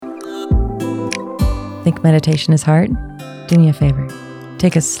Think meditation is hard? Do me a favor.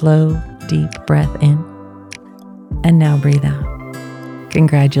 Take a slow, deep breath in, and now breathe out.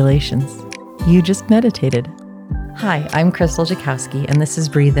 Congratulations. You just meditated. Hi, I'm Crystal Jakowski, and this is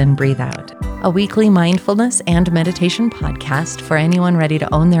Breathe In, Breathe Out, a weekly mindfulness and meditation podcast for anyone ready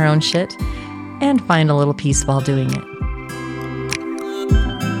to own their own shit and find a little peace while doing it.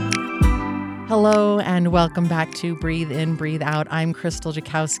 Hello and welcome back to Breathe In, Breathe Out. I'm Crystal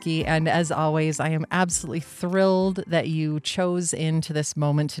Jakowski, and as always, I am absolutely thrilled that you chose into this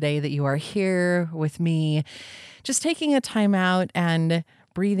moment today, that you are here with me, just taking a time out and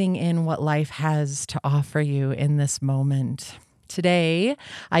breathing in what life has to offer you in this moment. Today,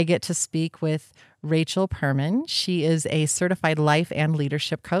 I get to speak with Rachel Perman. She is a certified life and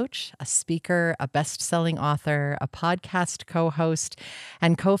leadership coach, a speaker, a best-selling author, a podcast co-host,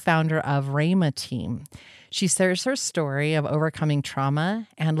 and co-founder of Rhema Team. She shares her story of overcoming trauma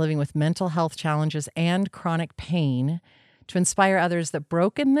and living with mental health challenges and chronic pain to inspire others that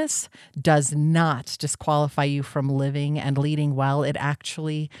brokenness does not disqualify you from living and leading well. It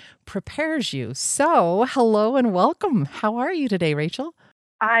actually prepares you. So, hello and welcome. How are you today, Rachel?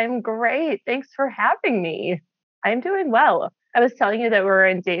 I'm great. Thanks for having me. I'm doing well. I was telling you that we're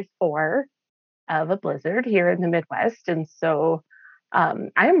in day 4 of a blizzard here in the Midwest. And so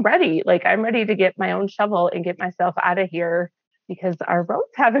I'm ready. I'm ready to get my own shovel and get myself out of here because our roads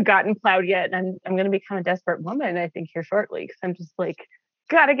haven't gotten plowed yet. And I'm going to become a desperate woman, I think, here shortly because I'm just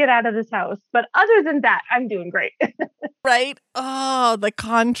gotta get out of this house. But other than that, I'm doing great. Right? Oh, the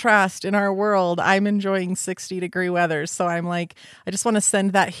contrast in our world. I'm enjoying 60-degree weather. So I'm I just want to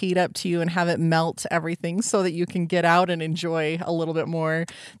send that heat up to you and have it melt everything so that you can get out and enjoy a little bit more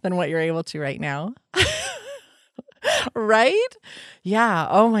than what you're able to right now. Right? Yeah.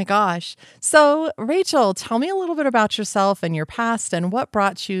 Oh my gosh. So, Rachel, tell me a little bit about yourself and your past and what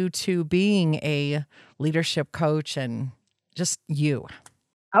brought you to being a leadership coach and just you.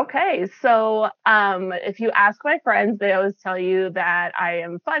 Okay, so if you ask my friends, they always tell you that I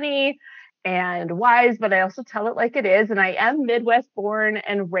am funny and wise, but I also tell it like it is. And I am Midwest born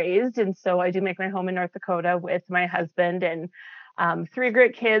and raised. And so I do make my home in North Dakota with my husband and 3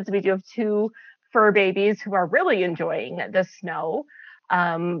 great kids. We do have 2 fur babies who are really enjoying the snow.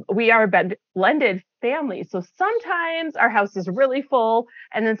 We are a blended family. So sometimes our house is really full,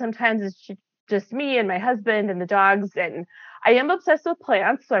 and then sometimes it's just me and my husband and the dogs. And I am obsessed with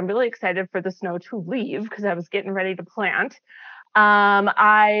plants, so I'm really excited for the snow to leave because I was getting ready to plant.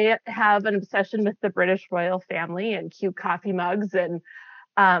 I have an obsession with the British royal family and cute coffee mugs, and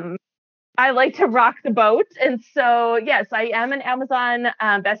um, I like to rock the boat. And so, yes, I am an Amazon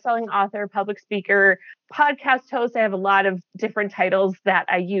best-selling author, public speaker, podcast host. I have a lot of different titles that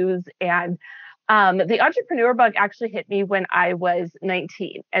I use, and the entrepreneur bug actually hit me when I was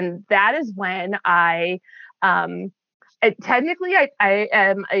 19, and that is when um, technically, I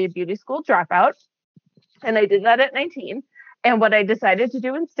am a beauty school dropout, and I did that at 19. And what I decided to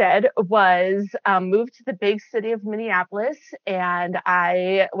do instead was move to the big city of Minneapolis, and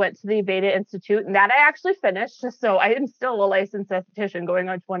I went to the Aveda Institute, and that I actually finished. So I am still a licensed esthetician going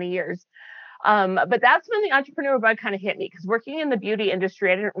on 20 years. But that's when the entrepreneur bug kind of hit me because working in the beauty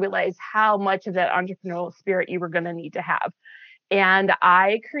industry, I didn't realize how much of that entrepreneurial spirit you were going to need to have. And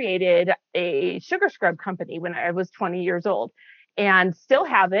I created a sugar scrub company when I was 20 years old and still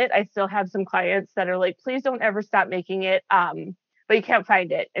have it. I still have some clients that are like, please don't ever stop making it. But you can't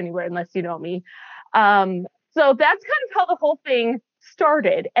find it anywhere unless you know me. So that's kind of how the whole thing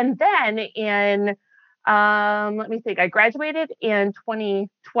started. And then let me think, I graduated in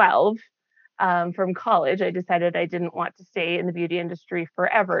 2012 from college. I decided I didn't want to stay in the beauty industry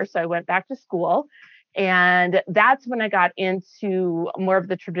forever. So I went back to school. And that's when I got into more of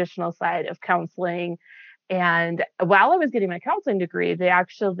the traditional side of counseling. And while I was getting my counseling degree, they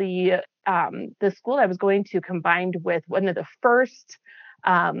actually, the school I was going to combined with one of the first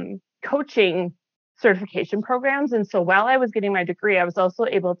coaching certification programs. And so while I was getting my degree, I was also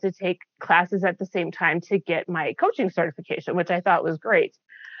able to take classes at the same time to get my coaching certification, which I thought was great.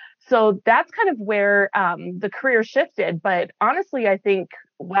 So that's kind of where the career shifted. But honestly, I think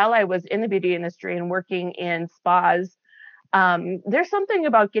while I was in the beauty industry and working in spas, there's something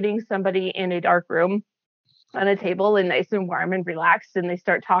about getting somebody in a dark room on a table and nice and warm and relaxed, and they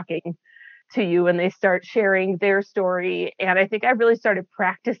start talking to you and they start sharing their story. And I think I really started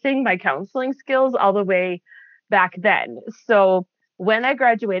practicing my counseling skills all the way back then. So when I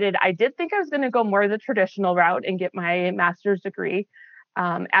graduated, I did think I was going to go more the traditional route and get my master's degree.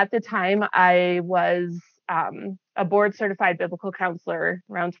 At the time, I was a board certified biblical counselor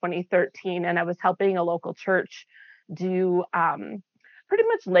around 2013, and I was helping a local church do pretty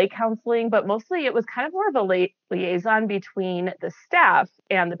much lay counseling, but mostly it was kind of more of a liaison between the staff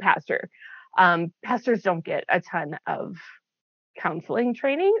and the pastor. Pastors don't get a ton of counseling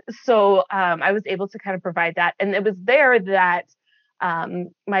training. So I was able to kind of provide that. And it was there that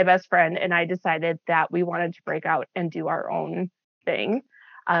my best friend and I decided that we wanted to break out and do our own thing.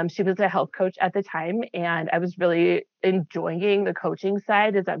 She was a health coach at the time, and I was really enjoying the coaching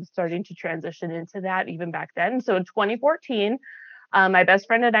side as I was starting to transition into that even back then. So in 2014, my best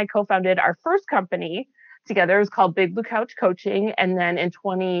friend and I co-founded our first company together. It was called Big Blue Couch Coaching. And then in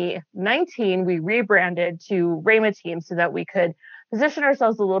 2019, we rebranded to Rhema Team so that we could position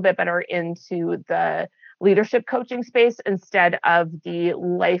ourselves a little bit better into the leadership coaching space instead of the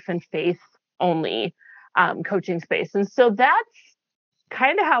life and faith only coaching space. And so that's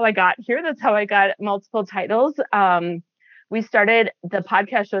kind of how I got here. That's how I got multiple titles. We started the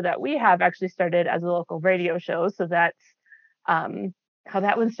podcast show that we have actually started as a local radio show. So that's how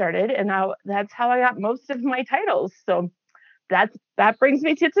that one started. And now that's how I got most of my titles. So that brings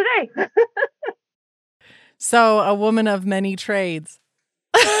me to today. So a woman of many trades.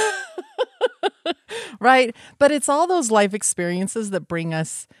 Right. But it's all those life experiences that bring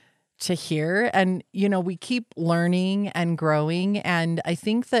us to here. And, we keep learning and growing. And I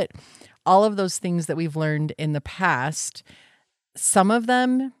think that all of those things that we've learned in the past, some of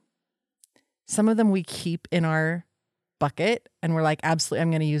them we keep in our bucket and we're like, absolutely,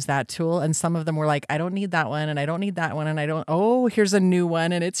 I'm going to use that tool. And some of them we're like, I don't need that one and I don't need that one. And here's a new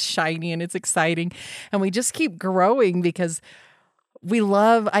one and it's shiny and it's exciting. And we just keep growing because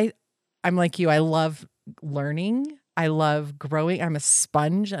I'm like you, I love learning. I love growing. I'm a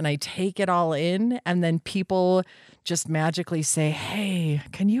sponge and I take it all in. And then people just magically say, hey,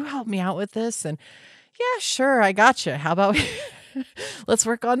 can you help me out with this? And yeah, sure. I gotcha. How about let's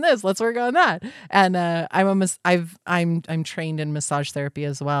work on this. Let's work on that. And I'm trained in massage therapy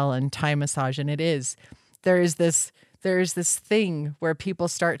as well and Thai massage. And there is this thing where people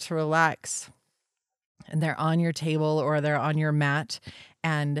start to relax and they're on your table or they're on your mat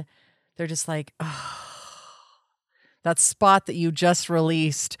and they're just like, oh, that spot that you just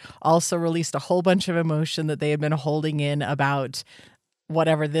released also released a whole bunch of emotion that they had been holding in about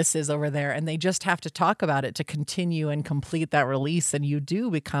whatever this is over there. And they just have to talk about it to continue and complete that release. And you do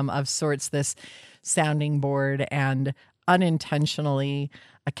become of sorts this sounding board and unintentionally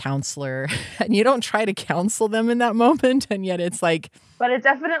a counselor. And you don't try to counsel them in that moment. And yet it's like, but it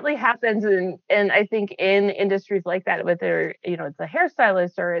definitely happens. And I think in industries like that, whether, it's a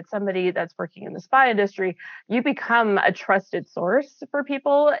hairstylist or it's somebody that's working in the spa industry, you become a trusted source for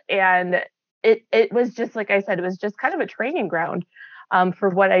people. And it was just, like I said, it was just kind of a training ground for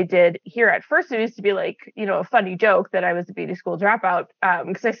what I did here. At first, it used to be like, a funny joke that I was a beauty school dropout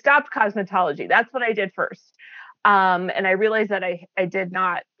because I stopped cosmetology. That's what I did first. And I realized that I did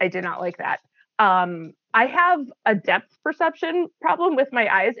not like that. I have a depth perception problem with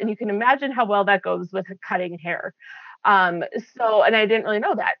my eyes, and you can imagine how well that goes with cutting hair. And I didn't really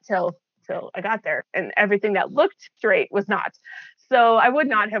know that till I got there, and everything that looked straight was not. So it would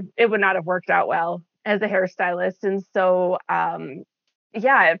not have worked out well as a hairstylist. And so,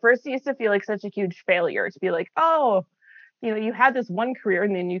 at first it used to feel like such a huge failure to be like, oh, you had this one career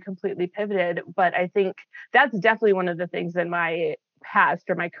and then you completely pivoted. But I think that's definitely one of the things in my past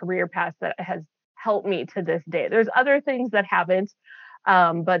or my career past that has helped me to this day. There's other things that haven't,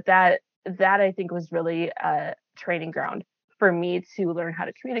 but that I think was really a training ground for me to learn how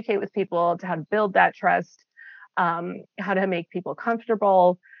to communicate with people, to how to build that trust, how to make people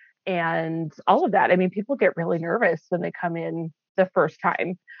comfortable, and all of that. I mean, people get really nervous when they come in the first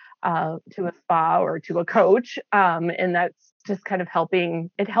time to a spa or to a coach. And that's just kind of helping.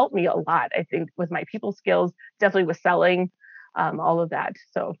 It helped me a lot, I think, with my people skills, definitely with selling, all of that.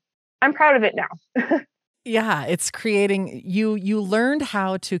 So I'm proud of it now. Yeah, it's creating, you learned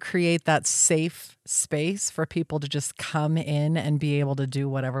how to create that safe space for people to just come in and be able to do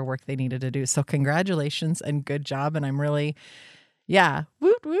whatever work they needed to do. So congratulations and good job. And I'm really,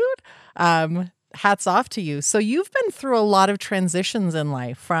 woot woot. Hats off to you. So you've been through a lot of transitions in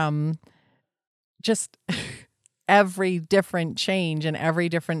life from just every different change and every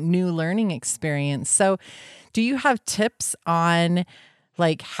different new learning experience. So do you have tips on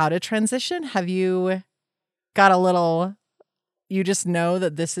like how to transition? Have you got you just know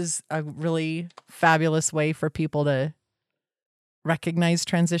that this is a really fabulous way for people to recognize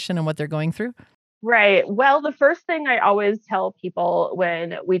transition and what they're going through? Right. Well, the first thing I always tell people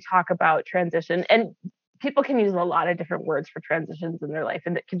when we talk about transition, and people can use a lot of different words for transitions in their life,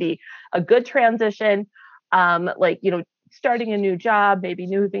 and it can be a good transition, starting a new job, maybe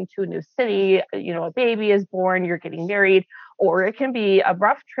moving to a new city, a baby is born, you're getting married, or it can be a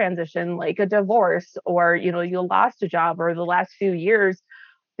rough transition like a divorce, or you lost a job, or the last few years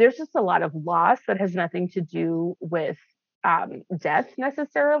there's just a lot of loss that has nothing to do with death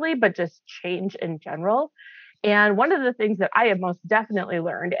necessarily, but just change in general. And one of the things that I have most definitely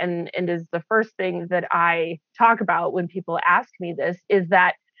learned, and is the first thing that I talk about when people ask me this, is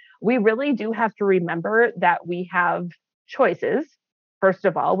that we really do have to remember that we have choices, first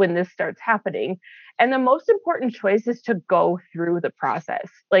of all, when this starts happening. And the most important choice is to go through the process.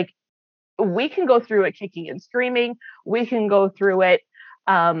 Like, we can go through it kicking and screaming, we can go through it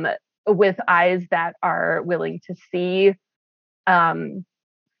um, with eyes that are willing to see um,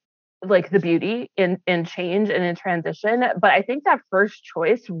 like the beauty in change and in transition. But I think that first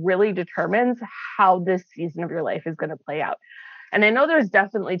choice really determines how this season of your life is going to play out. And I know there's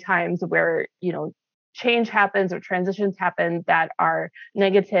definitely times where, change happens or transitions happen that are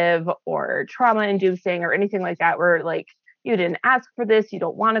negative or trauma inducing or anything like that, where like you didn't ask for this, you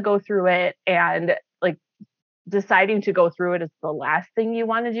don't want to go through it. And like deciding to go through it is the last thing you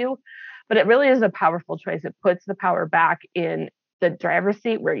want to do. But it really is a powerful choice. It puts the power back in the driver's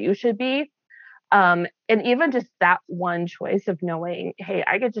seat where you should be. And even just that one choice of knowing, hey,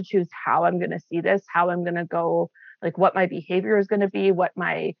 I get to choose how I'm going to see this, how I'm going to go, like what my behavior is going to be, what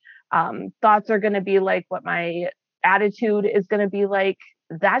my thoughts are going to be like, what my attitude is going to be like.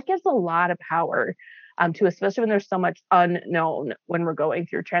 That gives a lot of power to, especially when there's so much unknown when we're going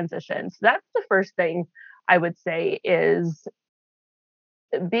through transition. So that's the first thing I would say is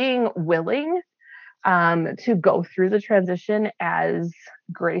being willing to go through the transition as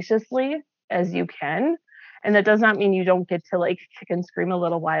graciously as you can. And that does not mean you don't get to like kick and scream a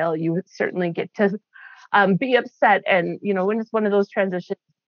little while. You certainly get to be upset. And, when it's one of those transitions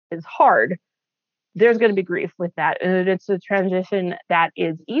is hard, there's going to be grief with that. And if it's a transition that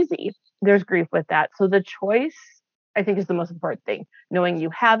is easy, there's grief with that. So the choice, I think, is the most important thing, knowing you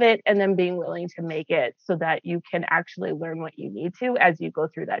have it and then being willing to make it so that you can actually learn what you need to as you go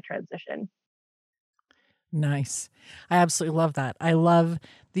through that transition. Nice. I absolutely love that. I love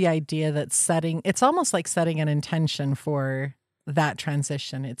the idea that it's almost like setting an intention for that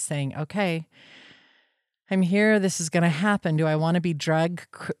transition. It's saying, okay, I'm here. This is going to happen. Do I want to be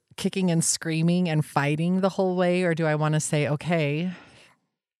kicking and screaming and fighting the whole way? Or do I want to say, okay,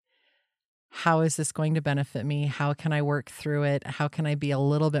 how is this going to benefit me? How can I work through it? How can I be a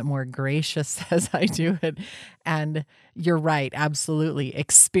little bit more gracious as I do it? And you're right, absolutely.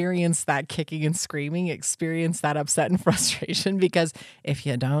 Experience that kicking and screaming, experience that upset and frustration, because if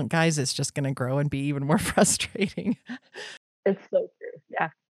you don't, guys, it's just going to grow and be even more frustrating. It's so true. Yeah.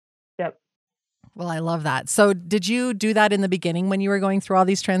 Yep. Well, I love that. So, did you do that in the beginning when you were going through all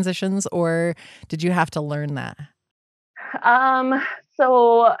these transitions, or did you have to learn that? Um,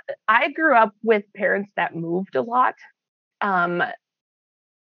 so I grew up with parents that moved a lot. Um,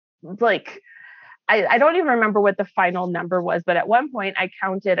 like I don't even remember what the final number was, but at one point I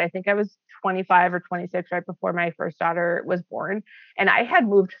counted, I think I was 25 or 26 right before my first daughter was born, and I had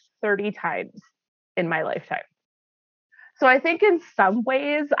moved 30 times in my lifetime. So I think in some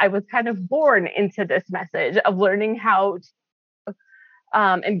ways I was kind of born into this message of learning how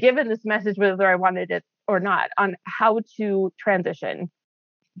and given this message, whether I wanted it or not, on how to transition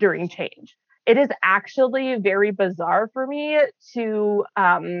during change. It is actually very bizarre for me to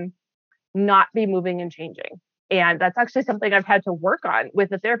not be moving and changing. And that's actually something I've had to work on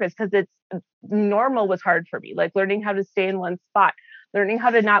with a therapist, because it's normal was hard for me, like learning how to stay in one spot, learning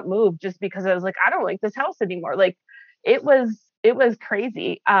how to not move just because I was like, I don't like this house anymore. Like it was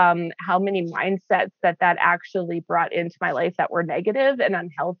crazy how many mindsets that actually brought into my life that were negative and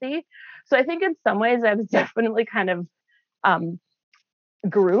unhealthy. So I think in some ways I was definitely kind of um,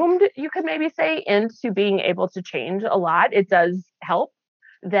 groomed, you could maybe say, into being able to change a lot. It does help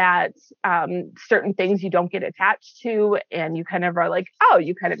that certain things you don't get attached to, and you kind of are like, oh,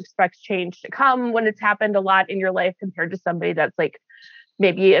 you kind of expect change to come when it's happened a lot in your life, compared to somebody that's like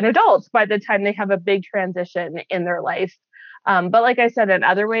maybe an adult by the time they have a big transition in their life. But like I said, in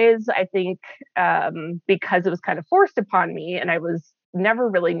other ways, I think because it was kind of forced upon me and I was never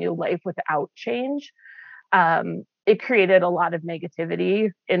really knew life without change, it created a lot of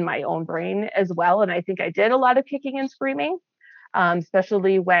negativity in my own brain as well. And I think I did a lot of kicking and screaming,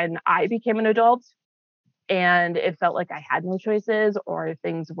 especially when I became an adult and it felt like I had no choices, or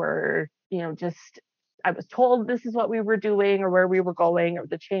things were, just I was told this is what we were doing or where we were going or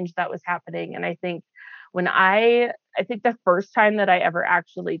the change that was happening. And I think I think the first time that I ever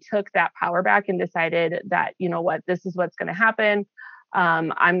actually took that power back and decided that, what, this is what's going to happen.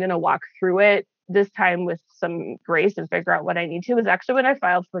 I'm going to walk through it this time with some grace and figure out what I need to, was actually when I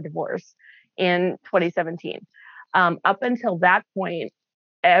filed for divorce in 2017. Up until that point,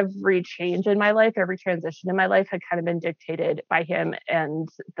 every change in my life, every transition in my life had kind of been dictated by him and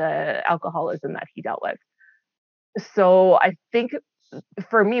the alcoholism that he dealt with. So I think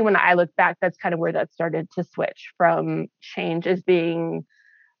for me, when I look back, that's kind of where that started to switch from um, change as being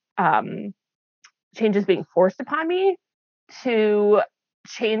forced upon me to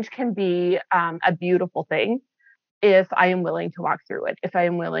change can be a beautiful thing if I am willing to walk through it, if I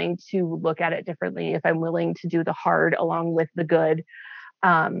am willing to look at it differently, if I'm willing to do the hard along with the good.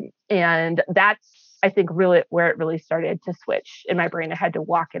 And that's, I think, really where it really started to switch in my brain. I had to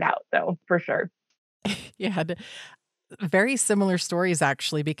walk it out, though, for sure. You had very similar stories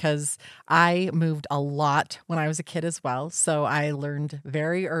actually, because I moved a lot when I was a kid as well. So I learned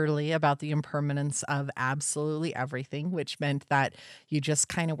very early about the impermanence of absolutely everything, which meant that you just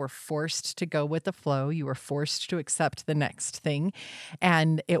kind of were forced to go with the flow. You were forced to accept the next thing.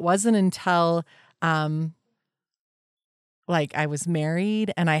 And it wasn't until um, like I was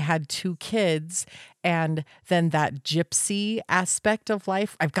married and I had two kids, and then that gypsy aspect of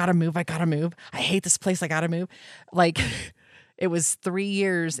life, I've got to move, I got to move. I hate this place, I got to move. Like it was 3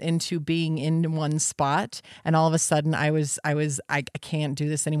 years into being in one spot, and all of a sudden I can't do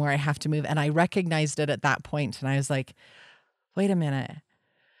this anymore. I have to move. And I recognized it at that point, and I was like, wait a minute.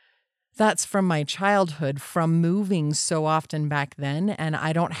 That's from my childhood, from moving so often back then, and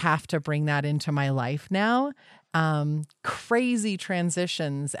I don't have to bring that into my life now. Crazy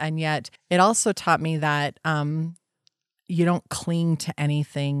transitions, and yet it also taught me that you don't cling to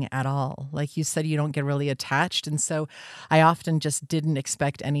anything at all. Like you said, you don't get really attached. And so I often just didn't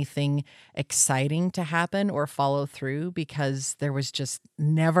expect anything exciting to happen or follow through, because there was just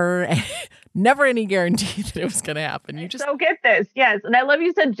never, never any guarantee that it was going to happen. You just So get this. Yes. And I love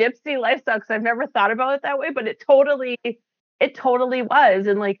you said gypsy lifestyle because I've never thought about it that way, but it totally was.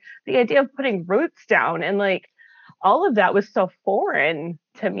 And like the idea of putting roots down and like all of that was so foreign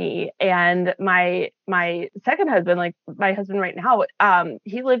to me. And my second husband, like my husband right now,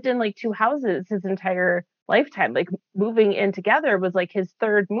 he lived in like two houses his entire lifetime. Like moving in together was like his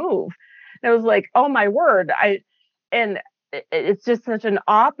third move. And it was like, oh my word. And it's just such an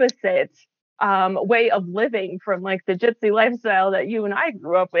opposite way of living from like the gypsy lifestyle that you and I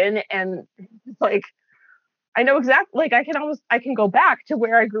grew up in. And like I know exactly, like I can go back to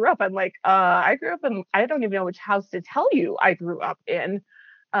where I grew up. I'm like, I grew up in, I don't even know which house to tell you I grew up in.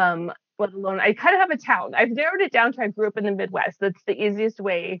 Let alone I kind of have a town. I've narrowed it down to I grew up in the Midwest. That's the easiest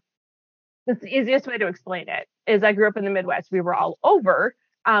way to explain it is I grew up in the Midwest. We were all over,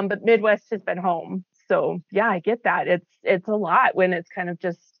 but Midwest has been home. So yeah, I get that. It's a lot when it's kind of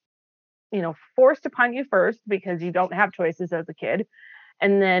just, forced upon you first because you don't have choices as a kid.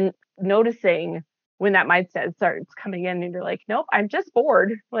 And then noticing when that mindset starts coming in and you're like, nope, I'm just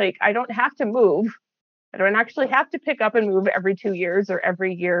bored. Like I don't have to move. I don't actually have to pick up and move every 2 years or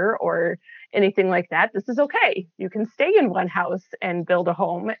every year or anything like that. This is okay. You can stay in one house and build a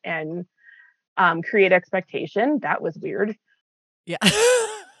home and create expectation. That was weird. yeah.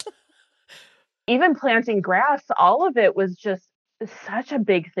 Even planting grass, all of it was just such a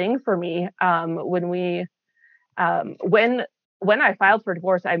big thing for me. When I filed for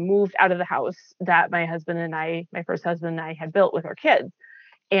divorce, I moved out of the house that my first husband and I had built with our kids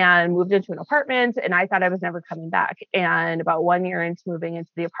and moved into an apartment. And I thought I was never coming back. And about 1 year into moving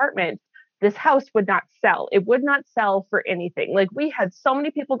into the apartment, this house would not sell. It would not sell for anything. Like we had so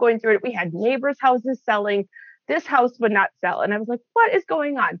many people going through it. We had neighbors' houses selling. This house would not sell. And I was like, what is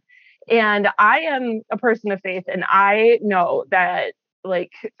going on? And I am a person of faith. And I know that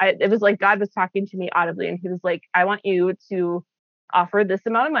it was like God was talking to me audibly. And he was like, I want you to offer this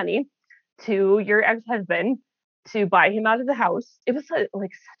amount of money to your ex-husband to buy him out of the house. It was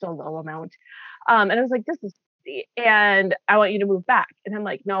like such a low amount. And I was like, this is crazy. And I want you to move back. And I'm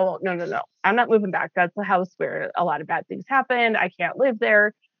like, no, no, no, no. I'm not moving back. That's a house where a lot of bad things happened. I can't live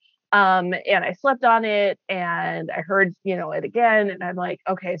there. And I slept on it and I heard, it again. And I'm like,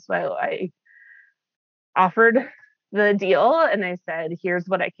 okay, so I offered the deal and I said, here's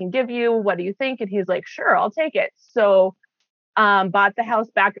what I can give you. What do you think? And he's like, sure, I'll take it. So bought the house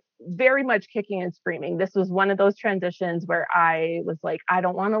back very much kicking and screaming. This was one of those transitions where I was like, I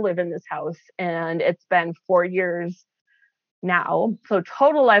don't want to live in this house. And it's been 4 years now. So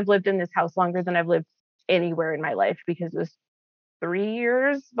total, I've lived in this house longer than I've lived anywhere in my life because it was 3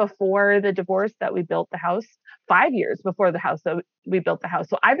 years before the divorce that we built the house, 5 years before the house that we built the house.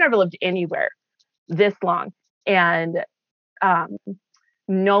 So I've never lived anywhere this long. And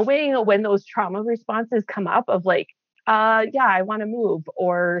knowing when those trauma responses come up of like, yeah, I want to move.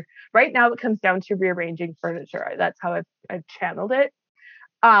 Or right now it comes down to rearranging furniture. That's how I've channeled it.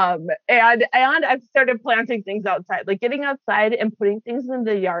 And I've started planting things outside. Like getting outside and putting things in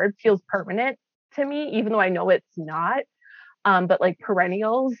the yard feels permanent to me, even though I know it's not. But like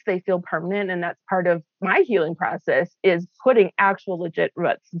perennials, they feel permanent, and that's part of my healing process is putting actual legit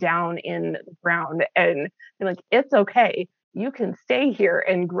roots down in the ground and like it's okay. You can stay here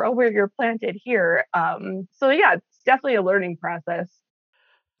and grow where you're planted here. So yeah, it's definitely a learning process.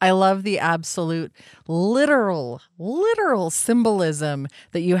 I love the absolute literal symbolism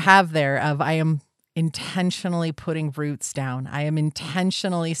that you have there of I am intentionally putting roots down. I am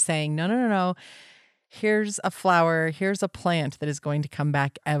intentionally saying, no, no, no, no. Here's a flower, here's a plant that is going to come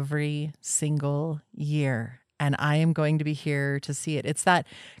back every single year. And I am going to be here to see it. It's that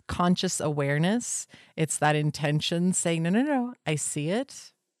conscious awareness. It's that intention saying, no, no, no, I see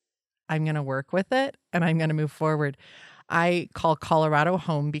it. I'm going to work with it and I'm going to move forward. I call Colorado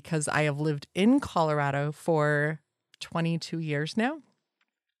home because I have lived in Colorado for 22 years now.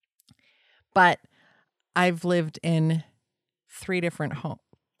 But I've lived in four different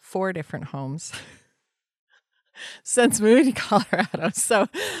homes since moving to Colorado. So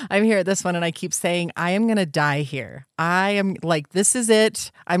I'm here at this one and I keep saying, I am going to die here. I am like, this is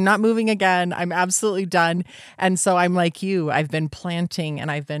it. I'm not moving again. I'm absolutely done. And so I'm like you. I've been planting and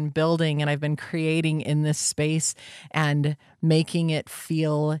I've been building and I've been creating in this space and making it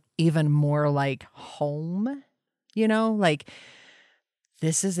feel even more like home, like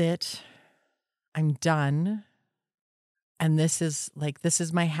this is it. I'm done. And this is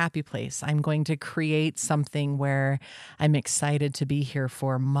my happy place. I'm going to create something where I'm excited to be here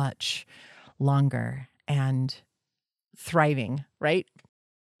for much longer and thriving, right?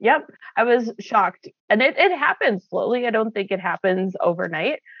 Yep. I was shocked. And it happens slowly. I don't think it happens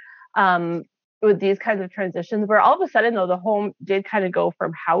overnight. With these kinds of transitions where all of a sudden though, the home did kind of go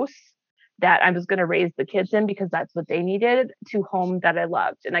from house that I was going to raise the kids in because that's what they needed to home that I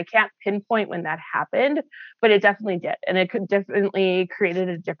loved. And I can't pinpoint when that happened, but it definitely did. And it could definitely created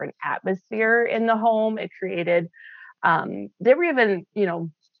a different atmosphere in the home. It created, there were even,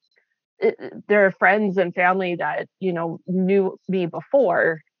 there are friends and family that, knew me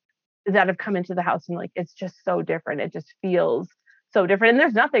before that have come into the house and like, it's just so different. It just feels so different. And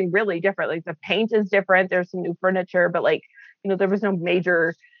there's nothing really different. Like the paint is different. There's some new furniture, but like, there was no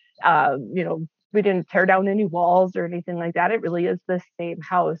major we didn't tear down any walls or anything like that. It really is the same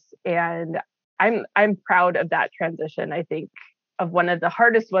house. And I'm proud of that transition. I think of one of the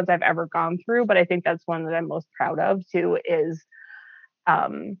hardest ones I've ever gone through, but I think that's one that I'm most proud of too, is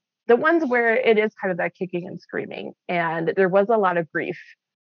the ones where it is kind of that kicking and screaming. And there was a lot of grief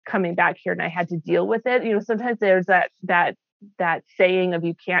coming back here and I had to deal with it. Sometimes there's that saying of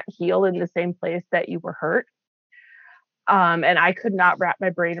you can't heal in the same place that you were hurt. And I could not wrap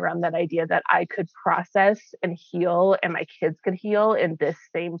my brain around that idea that I could process and heal and my kids could heal in this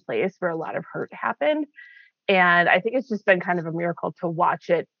same place where a lot of hurt happened. And I think it's just been kind of a miracle to watch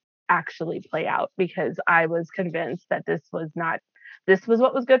it actually play out because I was convinced that this was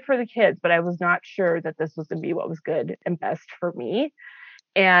what was good for the kids, but I was not sure that this was going to be what was good and best for me.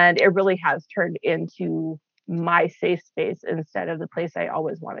 And it really has turned into my safe space instead of the place I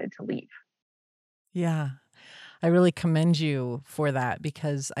always wanted to leave. Yeah. I really commend you for that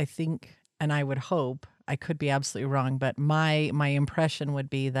because I think, and I would hope, I could be absolutely wrong, but my impression would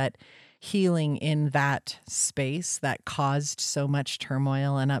be that healing in that space that caused so much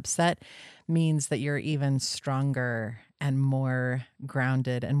turmoil and upset means that you're even stronger and more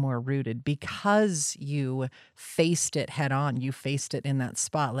grounded and more rooted because you faced it head on. You faced it in that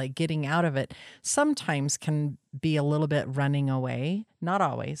spot. Like getting out of it sometimes can be a little bit running away. Not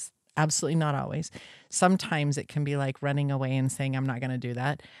always. Absolutely not always. Sometimes it can be like running away and saying, I'm not going to do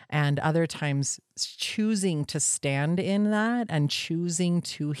that. And other times choosing to stand in that and choosing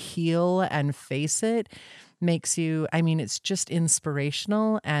to heal and face it makes you, it's just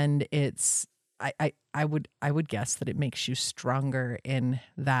inspirational. And it's, I would guess that it makes you stronger in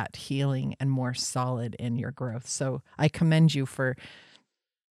that healing and more solid in your growth. So I commend you for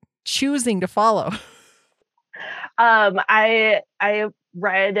choosing to follow. I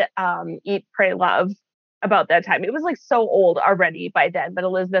read Eat, Pray, Love about that time. It was like so old already by then, but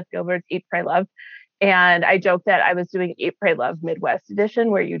Elizabeth Gilbert's Eat, Pray, Love. And I joked that I was doing Eat, Pray, Love Midwest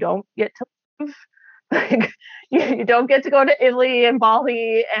edition where you don't get to live. Like you don't get to go to Italy and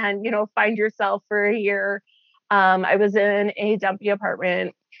Bali and, find yourself for a year. I was in a dumpy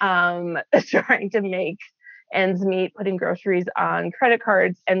apartment trying to make ends meet, putting groceries on credit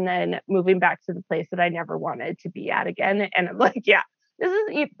cards, and then moving back to the place that I never wanted to be at again. And I'm like, yeah, this is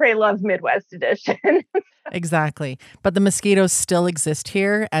Eat, Pray, Love Midwest edition. Exactly. But the mosquitoes still exist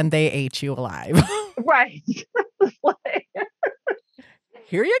here and they ate you alive. Right.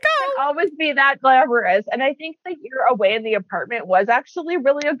 here you go. Always be that glamorous. And I think the year away in the apartment was actually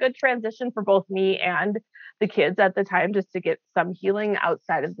really a good transition for both me and the kids at the time, just to get some healing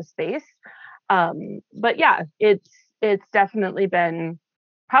outside of the space. But yeah, it's definitely been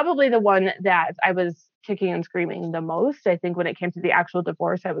probably the one that I was kicking and screaming the most. I think when it came to the actual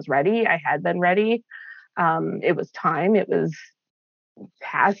divorce, I was ready. I had been ready. It was time. It was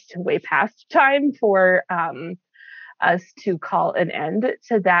way past time for us to call an end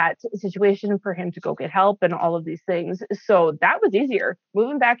to that situation, for him to go get help and all of these things. So that was easier.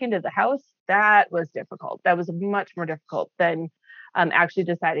 Moving back into the house, that was difficult. That was much more difficult than actually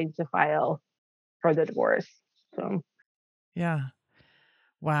deciding to file for the divorce. So, Yeah.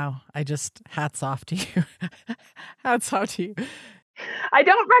 Wow. Hats off to you. Hats off to you. I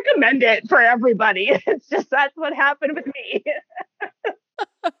don't recommend it for everybody. It's just that's what happened with me.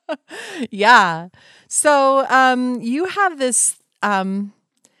 Yeah. So you have this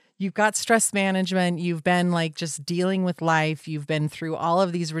you've got stress management, you've been like just dealing with life, you've been through all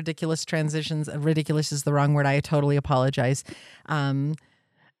of these ridiculous transitions. Ridiculous is the wrong word. I totally apologize.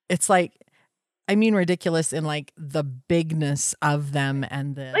 It's like, I mean, ridiculous in like the bigness of them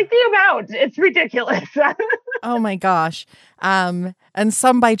and Like the amount, it's ridiculous. oh my gosh. And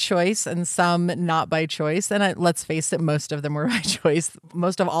some by choice and some not by choice. And let's face it, most of them were by choice.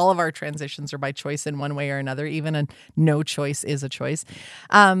 Most of all of our transitions are by choice in one way or another. Even a no choice is a choice.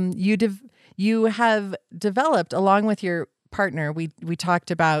 You have developed, along with your partner, we talked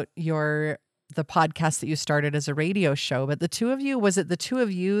about the podcast that you started as a radio show, but was it the two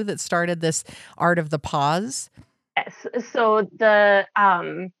of you that started this Art of the Pause? Yes. So it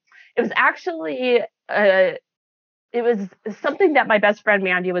was actually it was something that my best friend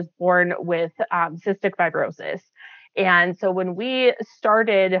Mandy was born with, cystic fibrosis. And so when we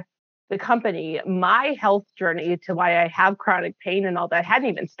started the company, my health journey to why I have chronic pain and all that hadn't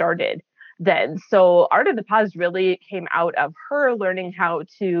even started then. So Art of the Pause really came out of her learning how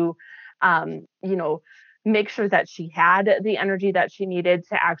to, make sure that she had the energy that she needed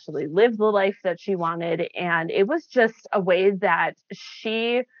to actually live the life that she wanted. And it was just a way that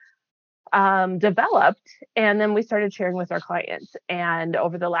she developed, and then we started sharing with our clients, and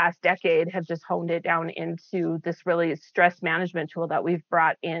over the last decade have just honed it down into this really stress management tool that we've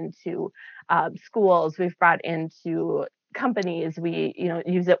brought into schools, we've brought into companies. We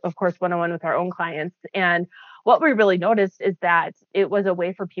use it, of course, one-on-one with our own clients. And what we really noticed is that it was a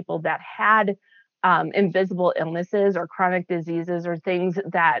way for people that had invisible illnesses or chronic diseases or things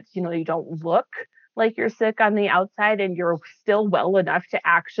that you don't look like you're sick on the outside, and you're still well enough to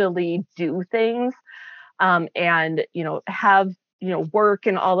actually do things, and have work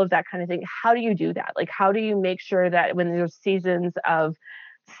and all of that kind of thing. How do you do that? Like, how do you make sure that when there's seasons of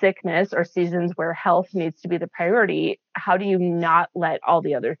sickness or seasons where health needs to be the priority, how do you not let all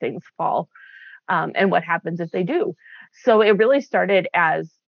the other things fall? And what happens if they do? So it really started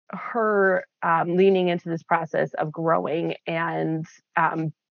as her leaning into this process of growing and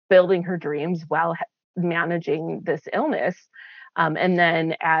building her dreams while managing this illness. And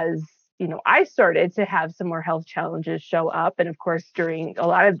then as I started to have some more health challenges show up. And of course, during a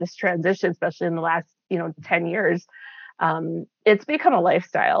lot of this transition, especially in the last, 10 years, it's become a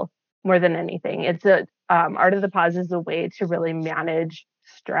lifestyle more than anything. It's Art of the Pause is a way to really manage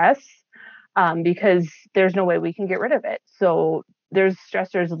stress, because there's no way we can get rid of it. So there's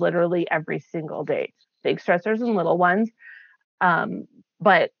stressors literally every single day, big stressors and little ones.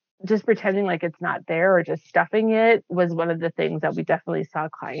 But just pretending like it's not there or just stuffing it was one of the things that we definitely saw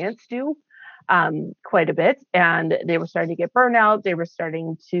clients do quite a bit. And they were starting to get burnout. They were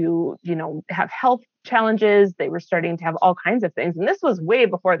starting to, have health challenges. They were starting to have all kinds of things. And this was way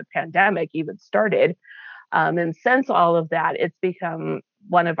before the pandemic even started. And since all of that, it's become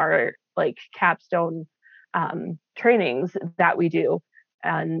one of our like capstone trainings that we do.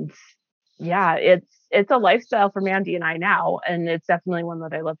 And yeah, it's a lifestyle for Mandy and I now, and it's definitely one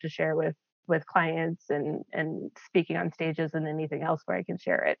that I love to share with clients and speaking on stages and anything else where I can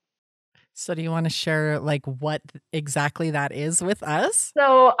share it. So do you want to share like what exactly that is with us?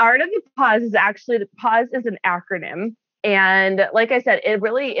 So Art of the Pause the Pause is an acronym. And like I said, it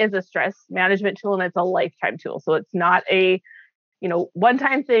really is a stress management tool, and it's a lifetime tool. So it's not a,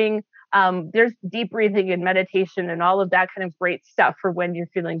 one-time thing. There's deep breathing and meditation and all of that kind of great stuff for when you're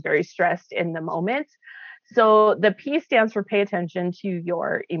feeling very stressed in the moment. So the P stands for pay attention to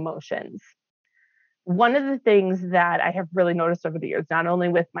your emotions. One of the things that I have really noticed over the years, not only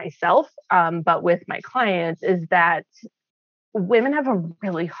with myself, but with my clients, is that women have a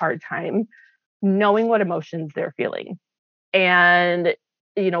really hard time knowing what emotions they're feeling. And,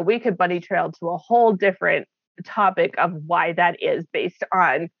 we could bunny trail to a whole different topic of why that is based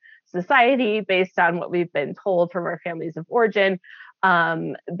on society, based on what we've been told from our families of origin,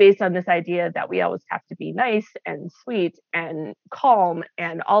 based on this idea that we always have to be nice and sweet and calm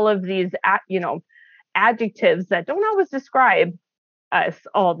and all of these, adjectives that don't always describe us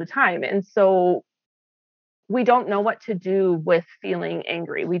all the time. And so we don't know what to do with feeling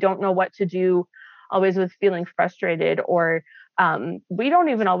angry. We don't know what to do always with feeling frustrated, or we don't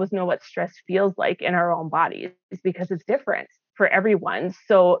even always know what stress feels like in our own bodies because it's different for everyone.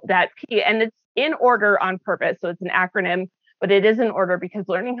 So that P, and it's in order on purpose. So it's an acronym, but it is in order because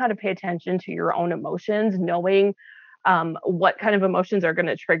learning how to pay attention to your own emotions, knowing what kind of emotions are going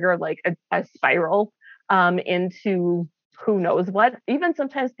to trigger like a spiral into who knows what, even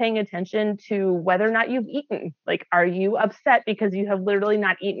sometimes paying attention to whether or not you've eaten. Like, are you upset because you have literally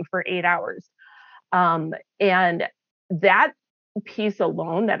not eaten for 8 hours? And that piece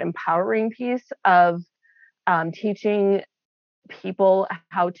alone, that empowering piece of teaching people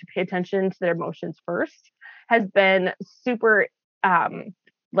how to pay attention to their emotions first, has been super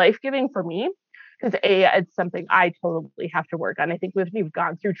life-giving for me. Because it's something I totally have to work on. I think when you've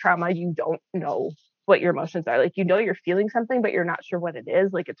gone through trauma, you don't know what your emotions are. Like, you're feeling something, but you're not sure what it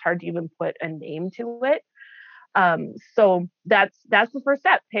is. Like, it's hard to even put a name to it. So that's the first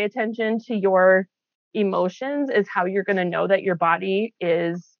step. Pay attention to your emotions is how you're going to know that your body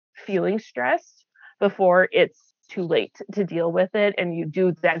is feeling stressed before it's too late to deal with it. And you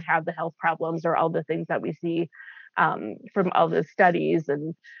do then have the health problems or all the things that we see from all the studies,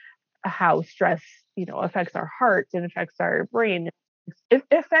 and how stress, affects our heart and affects our brain. It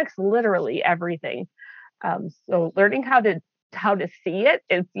affects literally everything. So learning how to see it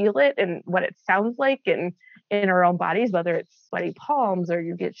and feel it and what it sounds like in our own bodies, whether it's sweaty palms or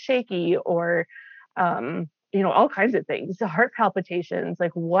you get shaky or all kinds of things, the heart palpitations,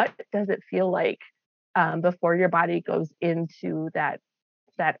 like what does it feel like before your body goes into that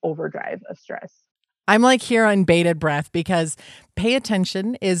overdrive of stress. I'm like here on bated breath because pay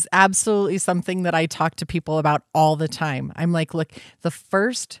attention is absolutely something that I talk to people about all the time. I'm like, look,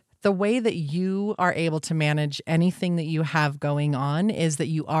 the way that you are able to manage anything that you have going on is that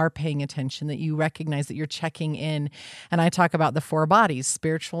you are paying attention, that you recognize that you're checking in. And I talk about the 4 bodies: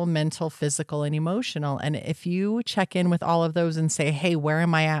 spiritual, mental, physical, and emotional. And if you check in with all of those and say, hey, where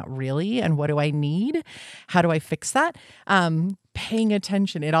am I at really? And what do I need? How do I fix that? Paying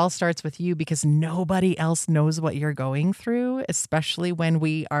attention. It all starts with you because nobody else knows what you're going through, especially when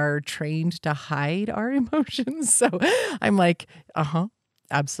we are trained to hide our emotions. So I'm like,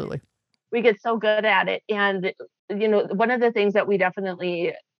 absolutely. We get so good at it. And, one of the things that we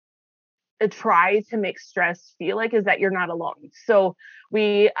definitely try to make stress feel like is that you're not alone. So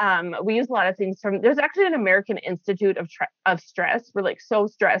we use a lot of things there's actually an American Institute of Stress. We're like so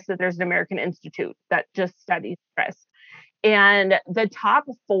stressed that there's an American Institute that just studies stress. And the top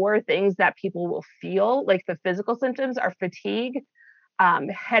 4 things that people will feel, like the physical symptoms, are fatigue,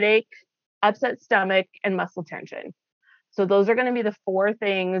 headache, upset stomach, and muscle tension. So those are going to be the 4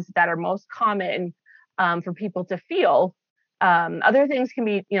 things that are most common for people to feel. Other things can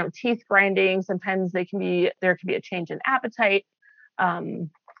be, teeth grinding. Sometimes there can be a change in appetite.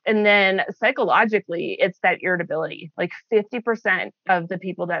 And then psychologically, it's that irritability. Like 50% of the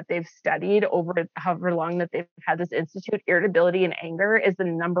people that they've studied over however long that they've had this institute, irritability and anger is the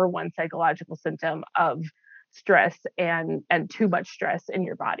number 1 psychological symptom of stress and too much stress in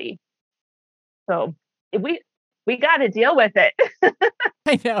your body. So we got to deal with it.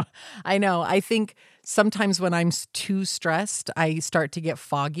 I know. I think sometimes when I'm too stressed, I start to get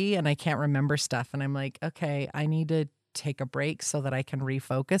foggy and I can't remember stuff. And I'm like, okay, I need to take a break so that I can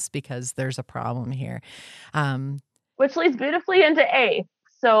refocus because there's a problem here. Which leads beautifully into A.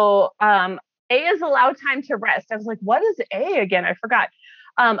 So A is allow time to rest. I was like, what is A again? I forgot.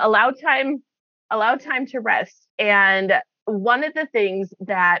 Allow time to rest. And one of the things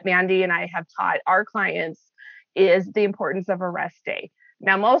that Mandy and I have taught our clients is the importance of a rest day.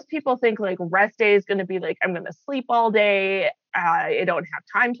 Now, most people think like rest day is going to be like, I'm going to sleep all day. I don't have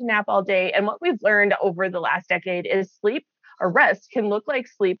time to nap all day. And what we've learned over the last decade is sleep or rest can look like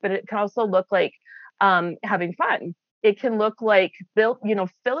sleep, but it can also look like having fun. It can look like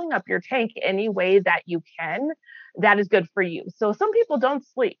filling up your tank any way that you can that is good for you. So some people don't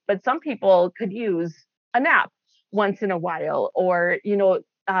sleep, but some people could use a nap once in a while, or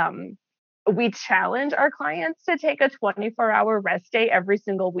we challenge our clients to take a 24-hour rest day every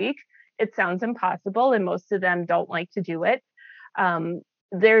single week. It sounds impossible, and most of them don't like to do it.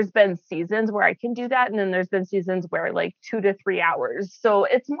 There's been seasons where I can do that, and then there's been seasons where like 2 to 3 hours. So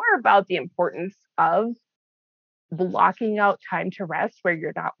it's more about the importance of blocking out time to rest where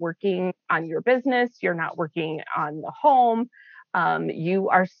you're not working on your business, you're not working on the home. You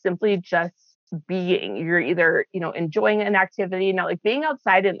are simply just being. You're either, enjoying an activity. Now, like being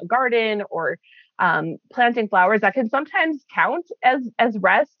outside in the garden or planting flowers, that can sometimes count as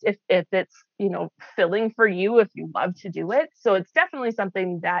rest if it's, filling for you, if you love to do it. So it's definitely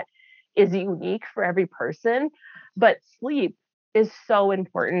something that is unique for every person. But sleep is so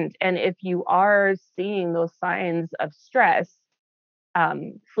important. And if you are seeing those signs of stress,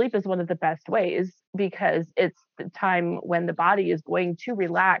 sleep is one of the best ways because it's the time when the body is going to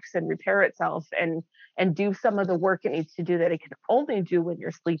relax and repair itself and do some of the work it needs to do that it can only do when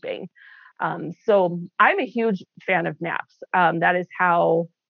you're sleeping. So I'm a huge fan of naps. That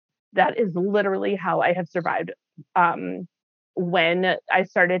is literally how I have survived. When I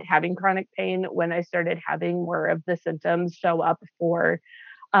started having chronic pain, when I started having more of the symptoms show up for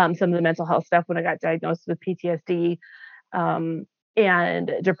some of the mental health stuff, when I got diagnosed with PTSD,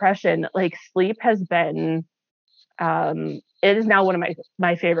 and depression, like sleep has been, it is now one of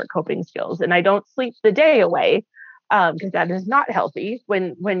my favorite coping skills. And I don't sleep the day away because that is not healthy.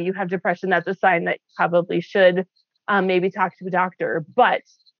 When you have depression, that's a sign that you probably should maybe talk to a doctor. But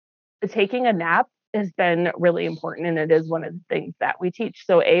taking a nap has been really important, and it is one of the things that we teach.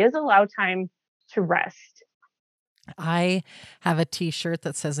 So A is allow time to rest. I have a t-shirt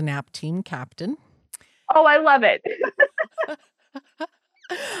that says Nap Team Captain. Oh, I love it.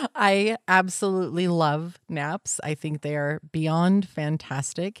 I absolutely love naps. I think they are beyond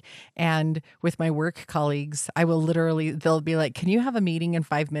fantastic. And with my work colleagues, they'll be like, "Can you have a meeting in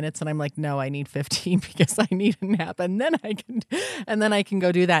 5 minutes?" And I'm like, "No, I need 15 because I need a nap." And then I can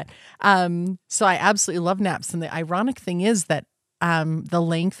go do that. So I absolutely love naps. And the ironic thing is that the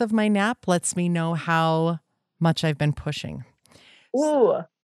length of my nap lets me know how much I've been pushing. Ooh,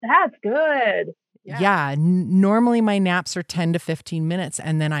 that's good. Yeah. Normally my naps are 10 to 15 minutes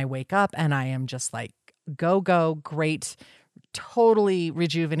and then I wake up and I am just like, go, great, totally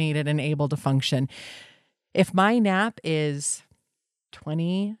rejuvenated and able to function. If my nap is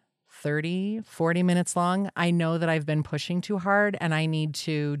 20, 30, 40 minutes long, I know that I've been pushing too hard and I need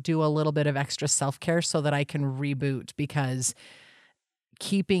to do a little bit of extra self-care so that I can reboot, because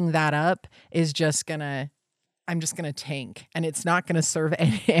keeping that up is I'm just going to tank and it's not going to serve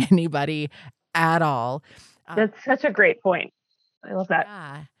anybody at all. That's such a great point. I love that.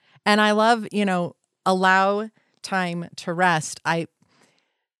 Yeah. And I love, allow time to rest. I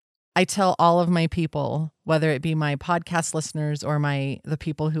tell all of my people, whether it be my podcast listeners or the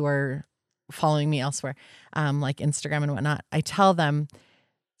people who are following me elsewhere, like Instagram and whatnot, I tell them,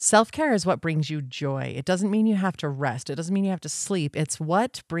 self-care is what brings you joy. It doesn't mean you have to rest. It doesn't mean you have to sleep. It's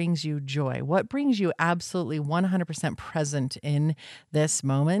what brings you joy, what brings you absolutely 100% present in this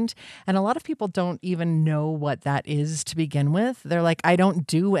moment. And a lot of people don't even know what that is to begin with. They're like, "I don't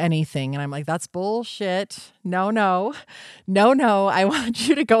do anything." And I'm like, "That's bullshit. No. I want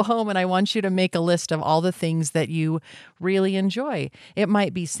you to go home and I want you to make a list of all the things that you really enjoy. It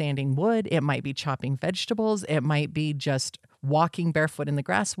might be sanding wood. It might be chopping vegetables. It might be just walking barefoot in the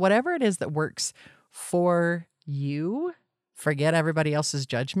grass, whatever it is that works for you. Forget everybody else's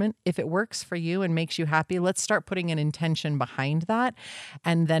judgment. If it works for you and makes you happy, let's start putting an intention behind that.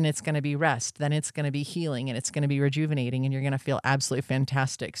 And then it's going to be rest. Then it's going to be healing and it's going to be rejuvenating and you're going to feel absolutely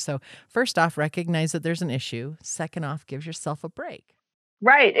fantastic." So first off, recognize that there's an issue. Second off, give yourself a break.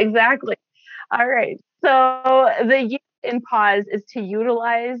 Right, exactly. All right. So the use in pause is to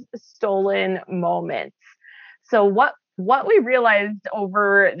utilize stolen moments. So what we realized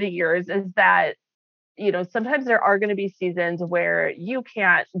over the years is that, sometimes there are going to be seasons where you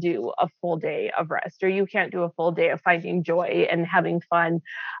can't do a full day of rest or you can't do a full day of finding joy and having fun.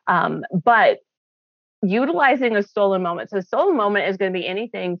 But utilizing a stolen moment. So a stolen moment is going to be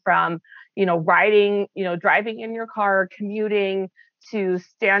anything from, riding, driving in your car, commuting, to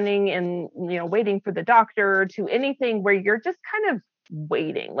standing and, waiting for the doctor, to anything where you're just kind of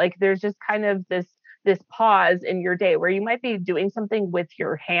waiting. Like there's just kind of this pause in your day where you might be doing something with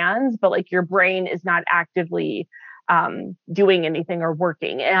your hands, but like your brain is not actively doing anything or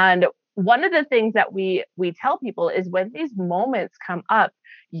working. And one of the things that we tell people is when these moments come up,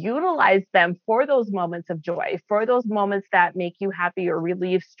 utilize them for those moments of joy, for those moments that make you happy or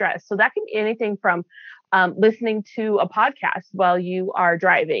relieve stress. So that can be anything from listening to a podcast while you are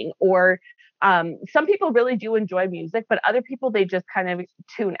driving, or some people really do enjoy music, but other people, they just kind of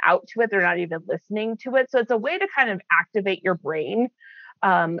tune out to it. They're not even listening to it. So it's a way to kind of activate your brain.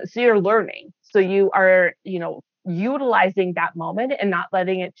 So you're learning. So you are, utilizing that moment and not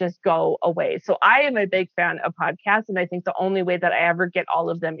letting it just go away. So I am a big fan of podcasts. And I think the only way that I ever get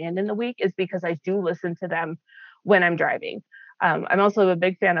all of them in the week is because I do listen to them when I'm driving. I'm also a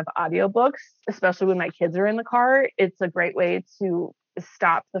big fan of audiobooks, especially when my kids are in the car. It's a great way to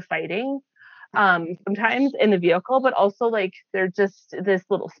stop the fighting sometimes in the vehicle, but also like they're just this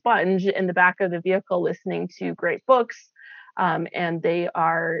little sponge in the back of the vehicle listening to great books. And they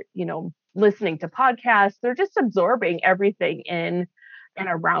are, listening to podcasts. They're just absorbing everything in and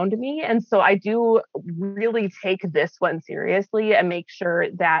around me. And so I do really take this one seriously and make sure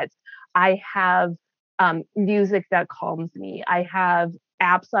that I have music that calms me. I have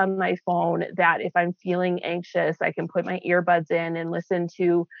apps on my phone that if I'm feeling anxious, I can put my earbuds in and listen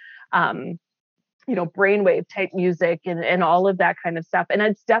to um, brainwave type music and all of that kind of stuff. And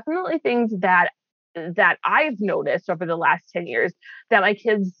it's definitely things that I've noticed over the last 10 years that my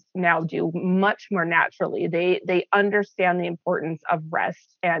kids now do much more naturally. They understand the importance of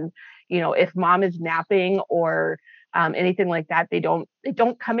rest. And, if mom is napping or anything like that, they don't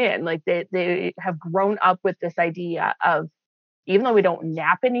come in. Like they have grown up with this idea of, even though we don't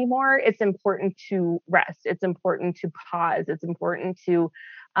nap anymore, it's important to rest. It's important to pause. It's important to,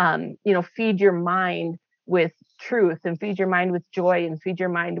 feed your mind with truth and feed your mind with joy and feed your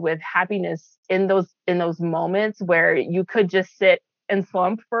mind with happiness in those moments where you could just sit and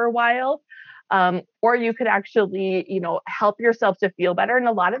slump for a while. Or you could actually, help yourself to feel better. And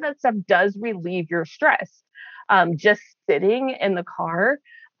a lot of that stuff does relieve your stress. Just sitting in the car,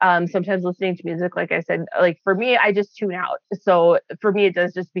 sometimes listening to music, like I said, like for me, I just tune out. So for me, it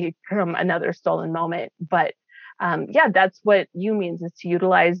does just become another stolen moment. But yeah, that's what you means, is to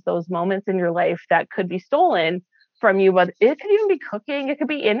utilize those moments in your life that could be stolen from you. But it could even be cooking, it could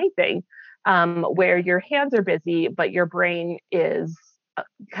be anything, where your hands are busy, but your brain is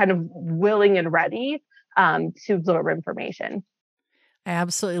kind of willing and ready to absorb information. I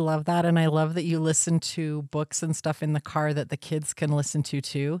absolutely love that, and I love that you listen to books and stuff in the car that the kids can listen to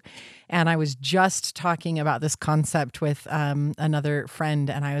too. And I was just talking about this concept with another friend,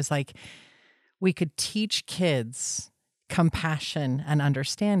 and I was like, we could teach kids compassion and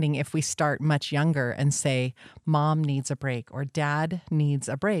understanding if we start much younger and say, mom needs a break or dad needs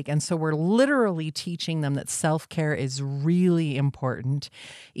a break. And so we're literally teaching them that self-care is really important.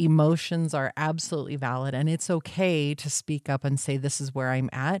 Emotions are absolutely valid, and it's okay to speak up and say, this is where I'm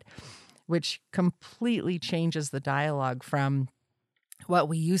at, which completely changes the dialogue from what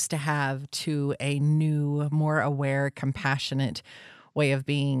we used to have to a new, more aware, compassionate way of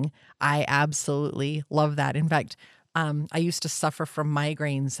being. I absolutely love that. In fact, I used to suffer from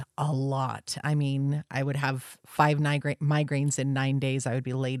migraines a lot. I mean, I would have five migraines in 9 days. I would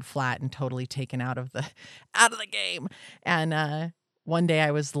be laid flat and totally taken out of the game. And one day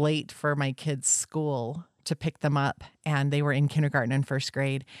I was late for my kids' school to pick them up, and they were in kindergarten and first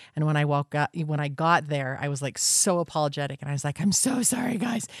grade. And when I got there, I was like so apologetic, and I was like, I'm so sorry,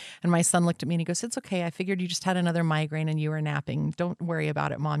 guys. And my son looked at me and he goes, it's okay. I figured you just had another migraine and you were napping. Don't worry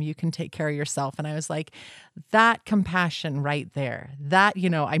about it, mom. You can take care of yourself. And I was like, that compassion right there, that,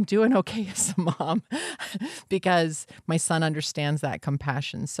 I'm doing okay as a mom because my son understands that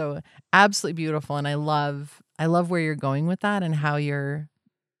compassion. So absolutely beautiful. And I love where you're going with that and how you're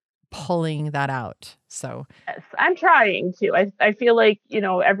pulling that out. So Yes, I'm trying to. I feel like,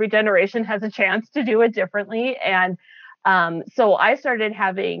 every generation has a chance to do it differently. And so I started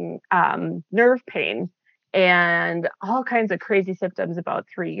having nerve pain and all kinds of crazy symptoms about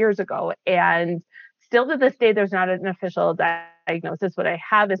 3 years ago. And still to this day, there's not an official diagnosis. What I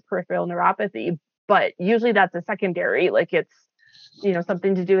have is peripheral neuropathy, but usually that's a secondary, like it's,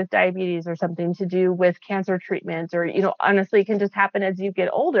 something to do with diabetes or something to do with cancer treatments, or, honestly, it can just happen as you get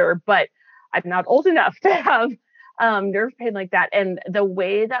older. But I'm not old enough to have nerve pain like that. And the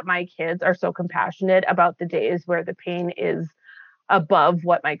way that my kids are so compassionate about the days where the pain is above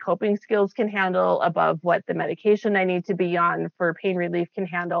what my coping skills can handle, above what the medication I need to be on for pain relief can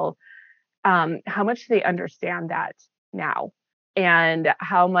handle, how much they understand that now, and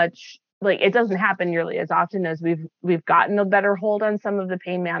how much, like, it doesn't happen nearly as often as we've gotten a better hold on some of the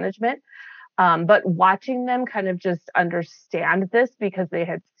pain management. But watching them kind of just understand this because they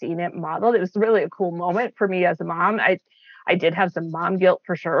had seen it modeled, it was really a cool moment for me as a mom. I did have some mom guilt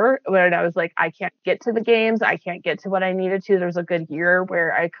for sure, when I was like, I can't get to the games, I can't get to what I needed to. There was a good year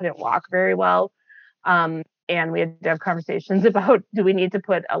where I couldn't walk very well. And we had to have conversations about, do we need to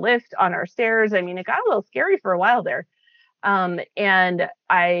put a lift on our stairs? I mean, it got a little scary for a while there. And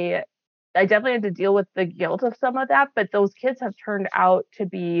I definitely had to deal with the guilt of some of that, but those kids have turned out to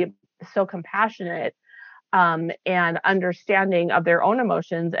be so compassionate, and understanding of their own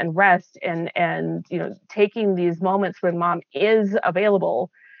emotions and rest, and taking these moments when mom is available,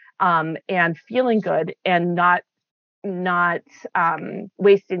 and feeling good and not not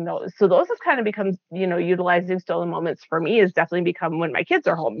wasting those. So those have kind of become, utilizing stolen moments for me has definitely become when my kids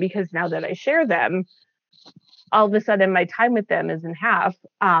are home, because now that I share them, all of a sudden my time with them is in half.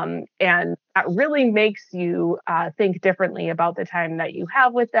 And that really makes you think differently about the time that you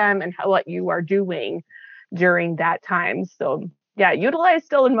have with them and what you are doing during that time. So yeah, utilize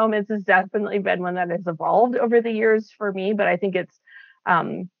stolen moments has definitely been one that has evolved over the years for me, but I think it's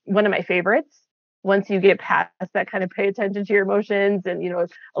one of my favorites. Once you get past that, kind of pay attention to your emotions and,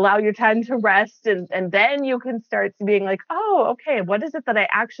 allow your time to rest, and then you can start to being like, oh, okay, what is it that I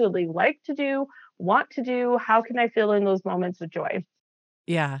actually like to do, want to do? How can I fill in those moments with joy?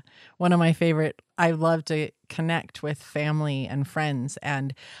 Yeah. One of my favorite, I love to connect with family and friends,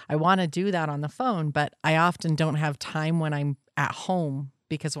 and I want to do that on the phone, but I often don't have time when I'm at home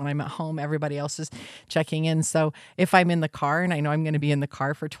because when I'm at home, everybody else is checking in. So if I'm in the car and I know I'm going to be in the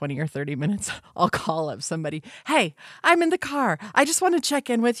car for 20 or 30 minutes, I'll call up somebody. Hey, I'm in the car. I just want to check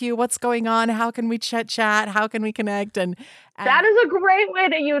in with you. What's going on? How can we chat? How can we connect? That And is a great way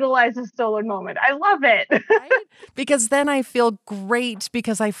to utilize a stolen moment. I love it. right? Because then I feel great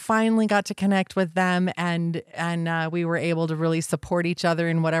because I finally got to connect with them, and we were able to really support each other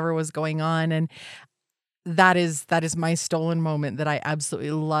in whatever was going on. And that is my stolen moment that I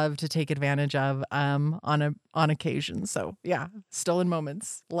absolutely love to take advantage of on occasion. So yeah, stolen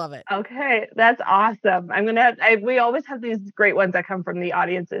moments, love it. Okay, that's awesome. We always have these great ones that come from the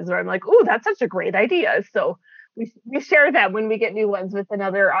audiences where I'm like, "Ooh, that's such a great idea." So we share them when we get new ones with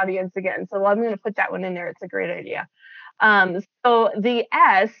another audience again. So I'm going to put that one in there. It's a great idea. So the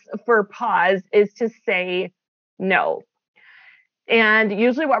S for pause is to say no. And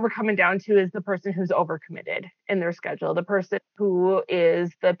usually what we're coming down to is the person who's overcommitted in their schedule, the person who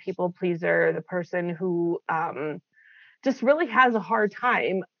is the people pleaser, the person who just really has a hard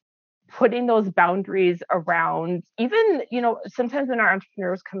time putting those boundaries around. Even, sometimes when our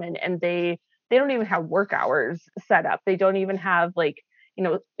entrepreneurs come in and they don't even have work hours set up. They don't even have, like,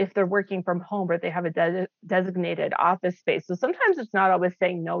 if they're working from home, or they have a designated office space. So sometimes it's not always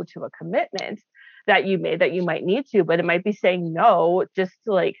saying no to a commitment that you made that you might need to, but it might be saying no just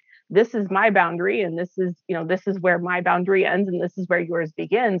to, like, this is my boundary, and this is where my boundary ends and this is where yours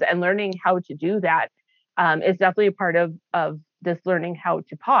begins. And learning how to do that is definitely a part of this learning how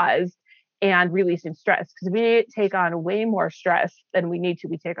to pause and releasing stress, because we take on way more stress than we need to.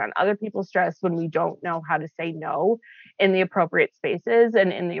 We take on other people's stress when we don't know how to say no in the appropriate spaces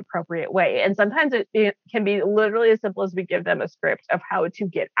and in the appropriate way. And sometimes it can be literally as simple as we give them a script of how to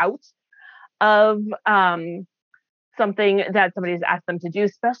get out of something that somebody's asked them to do.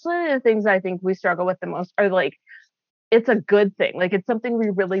 Especially the things I think we struggle with the most are, like, it's a good thing, like it's something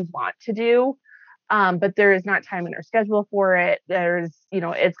we really want to do, but there is not time in our schedule for it.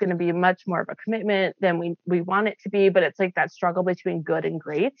 It's going to be much more of a commitment than we want it to be, but it's like that struggle between good and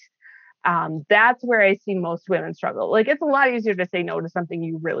great. That's where I see most women struggle. Like, it's a lot easier to say no to something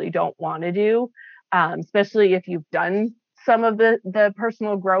you really don't want to do, especially if you've done some of the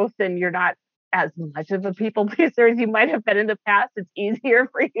personal growth and you're not as much of a people pleaser as you might have been in the past. It's easier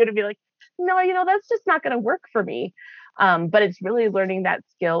for you to be like, no, that's just not going to work for me. But it's really learning that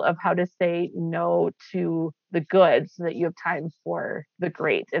skill of how to say no to the good so that you have time for the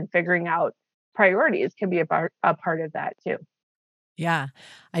great, and figuring out priorities can be a part of that too. Yeah.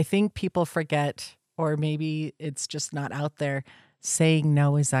 I think people forget, or maybe it's just not out there. Saying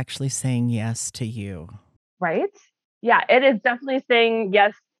no is actually saying yes to you. Right? Yeah, it is definitely saying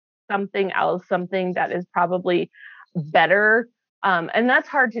yes, something else, something that is probably better. And that's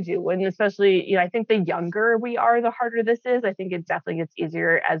hard to do. And especially, I think the younger we are, the harder this is. I think it definitely gets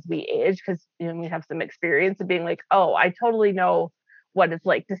easier as we age, because we have some experience of being like, oh, I totally know what it's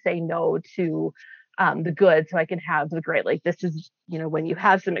like to say no to the good so I can have the great. Like, this is, when you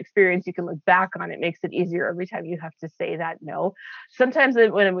have some experience, you can look back on it, makes it easier every time you have to say that no. Sometimes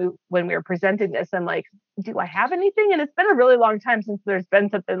when we were presenting this, I'm like, do I have anything? And it's been a really long time since there's been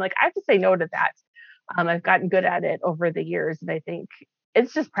something like I have to say no to that. I've gotten good at it over the years, and I think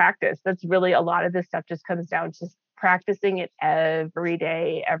it's just practice. That's really a lot of this stuff just comes down to just practicing it every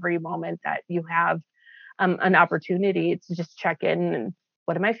day, every moment that you have an opportunity to just check in and,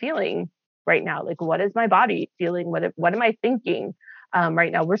 what am I feeling right now? Like, what is my body feeling? What am I thinking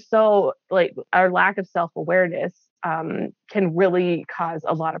right now? We're so, like, our lack of self awareness can really cause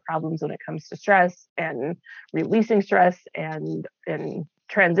a lot of problems when it comes to stress and releasing stress and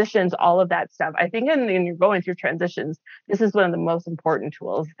transitions, all of that stuff. I think when you're going through transitions, this is one of the most important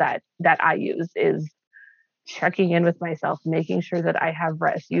tools that I use, is checking in with myself, making sure that I have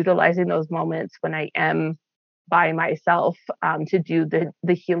rest, utilizing those moments when I am by myself to do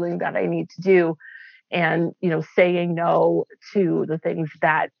the healing that I need to do. and, saying no to the things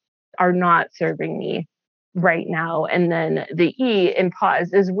that are not serving me right now. And then the E in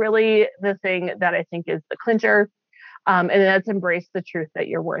pause is really the thing that I think is the clincher. And that's embrace the truth that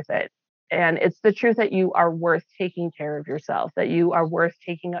you're worth it. And it's the truth that you are worth taking care of yourself, that you are worth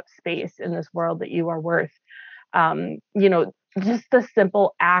taking up space in this world, that you are worth, just the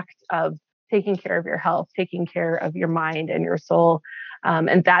simple act of taking care of your health, taking care of your mind and your soul.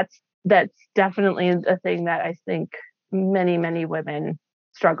 And that's definitely a thing that I think many, many women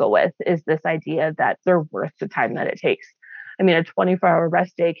struggle with, is this idea that they're worth the time that it takes. I mean, a 24-hour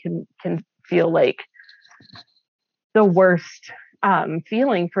rest day can feel like the worst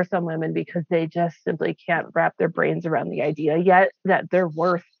feeling for some women, because they just simply can't wrap their brains around the idea yet that they're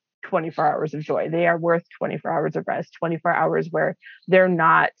worth 24 hours of joy. They are worth 24 hours of rest, 24 hours where they're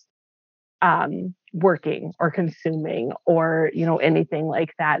not working or consuming or, anything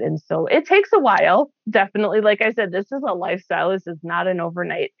like that. And so it takes a while. Definitely. Like I said, this is a lifestyle. This is not an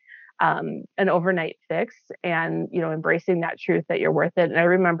overnight fix, and, embracing that truth that you're worth it. And I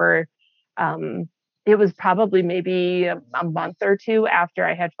remember, it was probably maybe a month or two after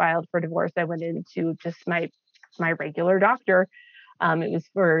I had filed for divorce, I went into just my regular doctor. It was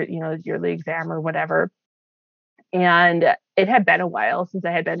for, yearly exam or whatever. And it had been a while since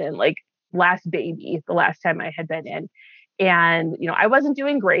I had been in, like, the last time I had been in. And, I wasn't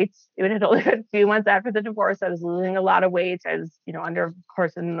doing great. It had only been a few months after the divorce. I was losing a lot of weight. I was, under, of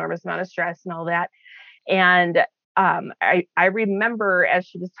course, an enormous amount of stress and all that. And I remember as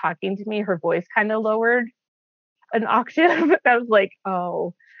she was talking to me, her voice kind of lowered an octave. I was like,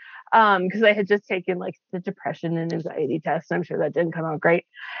 oh, because I had just taken, like, the depression and anxiety test. I'm sure that didn't come out great.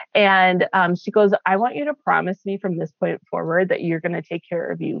 And she goes, I want you to promise me from this point forward that you're going to take care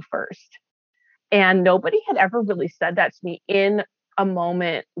of you first. And nobody had ever really said that to me in a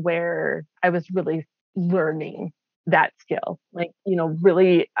moment where I was really learning that skill, like,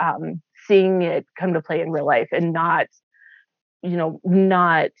 really seeing it come to play in real life, and not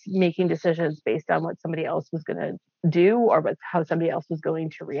making decisions based on what somebody else was going to do, or how somebody else was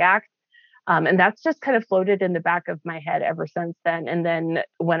going to react. And that's just kind of floated in the back of my head ever since then. And then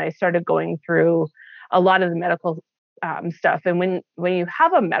when I started going through a lot of the medical stuff, and when you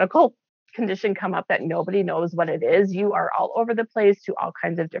have a medical condition come up that nobody knows what it is, you are all over the place to all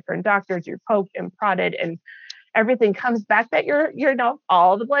kinds of different doctors. You're poked and prodded, and everything comes back that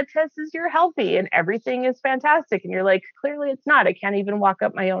all the blood tests is you're healthy and everything is fantastic. And you're like, clearly it's not. I can't even walk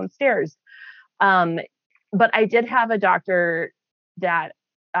up my own stairs. But I did have a doctor that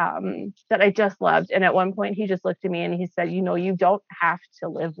I just loved. And at one point he just looked at me and he said, you don't have to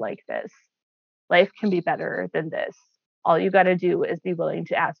live like this. Life can be better than this. All you got to do is be willing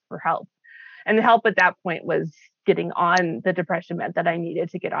to ask for help. And the help at that point was getting on the depression med that I needed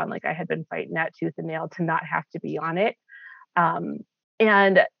to get on. Like, I had been fighting that tooth and nail to not have to be on it.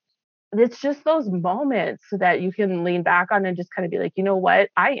 And it's just those moments that you can lean back on and just kind of be like, you know what?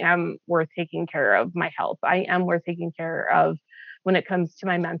 I am worth taking care of my health. I am worth taking care of when it comes to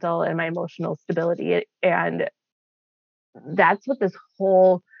my mental and my emotional stability. And that's what this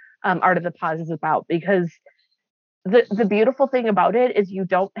whole art of the pause is about, because the beautiful thing about it is you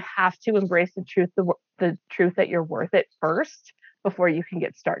don't have to embrace the truth that you're worth it first before you can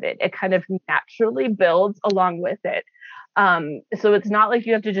get started. It kind of naturally builds along with it. So it's not like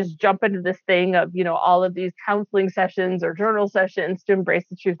you have to just jump into this thing of, all of these counseling sessions or journal sessions to embrace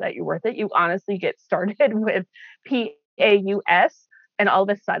the truth that you're worth it. You honestly get started with PAUS, and all of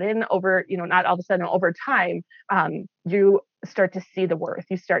a sudden not all of a sudden, over time, you start to see the worth,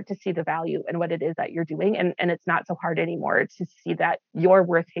 you start to see the value in what it is that you're doing. And it's not so hard anymore to see that you're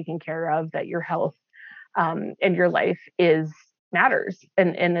worth taking care of, that your health and your life matters,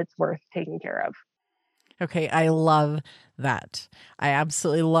 and it's worth taking care of. Okay. I love that. I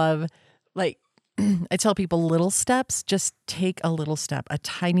absolutely love, like, I tell people little steps, just take a little step, a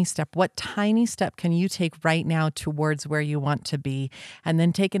tiny step. What tiny step can you take right now towards where you want to be? And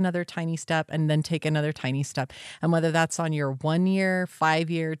then take another tiny step, and then take another tiny step. And whether that's on your 1 year, 5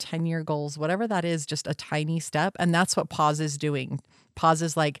 year, 10-year goals, whatever that is, just a tiny step. And that's what pause is doing. Pause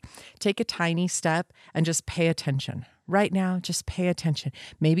is like, take a tiny step and just pay attention. Right now, just pay attention.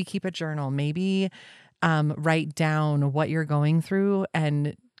 Maybe keep a journal, maybe write down what you're going through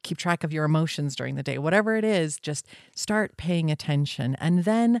and keep track of your emotions during the day. Whatever it is, just start paying attention, and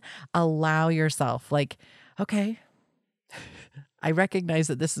then allow yourself, like, okay, I recognize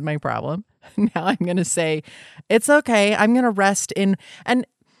that this is my problem. Now I'm going to say, it's okay. I'm going to rest in, and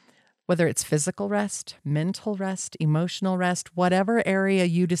whether it's physical rest, mental rest, emotional rest, whatever area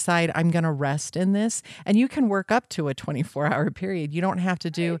you decide I'm going to rest in this, and you can work up to a 24-hour period. You don't have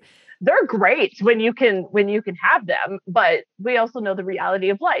to do. They're great when you can have them, but we also know the reality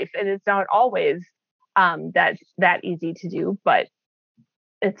of life, and it's not always that easy to do, but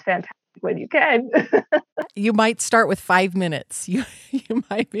it's fantastic when you can. You might start with 5 minutes. You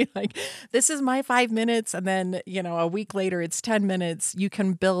might be like, this is my 5 minutes. And then, a week later, it's 10 minutes. You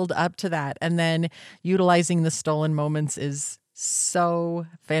can build up to that. And then utilizing the stolen moments is so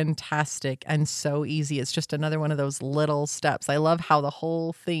fantastic and so easy. It's just another one of those little steps. I love how the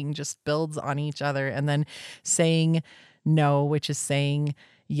whole thing just builds on each other. And then saying no, which is saying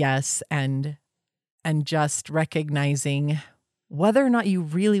yes, and just recognizing whether or not you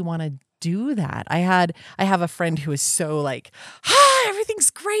really want to do that. I have a friend who is so like, hi, everything's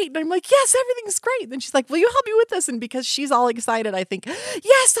great. And I'm like, yes, everything's great. And then she's like, will you help me with this? And because she's all excited, I think,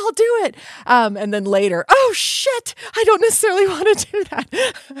 yes, I'll do it. And then later, oh shit, I don't necessarily want to do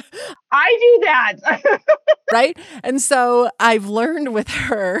that. I do that. Right. And so I've learned with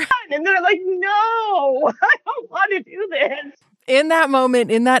her. And they're like, no, I don't want to do this. In that moment,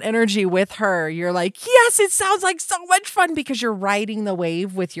 in that energy with her, you're like, yes, it sounds like so much fun because you're riding the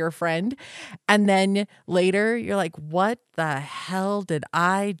wave with your friend. And then later you're like, what the hell did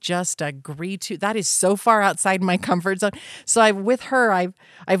I just agree to? That is so far outside my comfort zone. So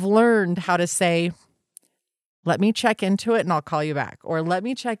I've learned how to say, let me check into it and I'll call you back, or let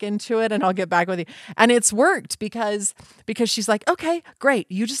me check into it and I'll get back with you. And it's worked because she's like, okay, great.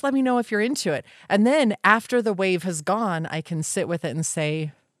 You just let me know if you're into it. And then after the wave has gone, I can sit with it and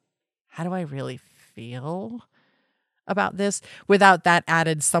say, how do I really feel about this without that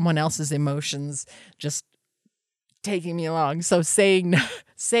added someone else's emotions just taking me along. So saying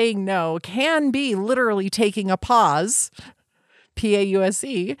no can be literally taking a pause,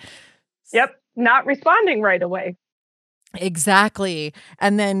 PAUSE. Yep. Not responding right away. Exactly.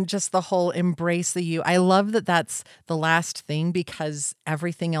 And then just the whole embrace the you. I love that that's the last thing because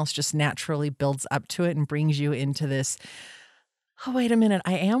everything else just naturally builds up to it and brings you into this, oh, wait a minute,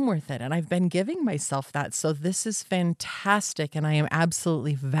 I am worth it. And I've been giving myself that. So this is fantastic. And I am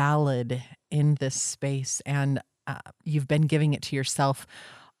absolutely valid in this space. And you've been giving it to yourself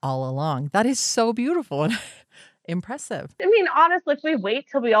all along. That is so beautiful. Impressive. I mean, honestly, if we wait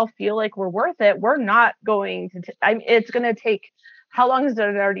till we all feel like we're worth it, we're not going to. It's going to take. How long has it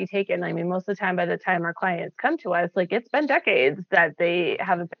already taken? I mean, most of the time, by the time our clients come to us, like it's been decades that they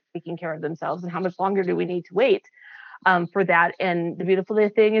haven't been taking care of themselves. And how much longer do we need to wait for that? And the beautiful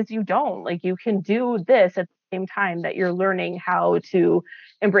thing is, you don't. Like, you can do this at the same time that you're learning how to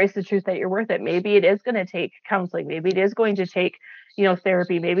embrace the truth that you're worth it. Maybe it is going to take counseling. Maybe it is going to take,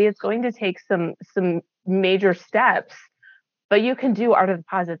 therapy. Maybe it's going to take some major steps, but you can do art of the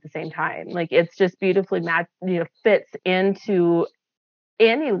pause at the same time. Like, it's just beautifully fits into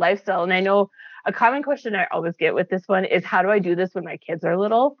any lifestyle. And I know a common question I always get with this one is, how do I do this when my kids are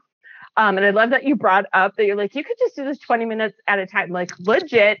little? And I love that you brought up that you're like, you could just do this 20 minutes at a time, like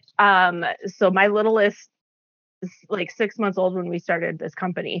legit. So my littlest is like 6 months old when we started this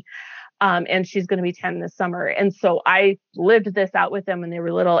company. And she's going to be 10 this summer. And so I lived this out with them when they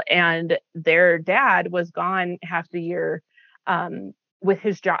were little, and their dad was gone half the year with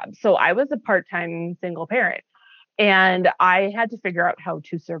his job. So I was a part-time single parent, and I had to figure out how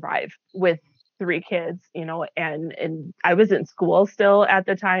to survive with 3 kids, and I was in school still at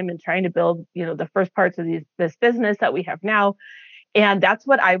the time and trying to build, the first parts of this business that we have now. And that's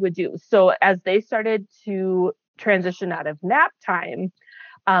what I would do. So as they started to transition out of nap time,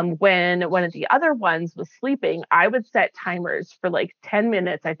 when one of the other ones was sleeping, I would set timers for like 10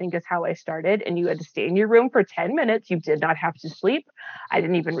 minutes, I think is how I started. And you had to stay in your room for 10 minutes. You did not have to sleep. I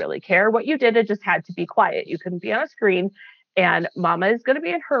didn't even really care what you did. It just had to be quiet. You couldn't be on a screen. And mama is going to be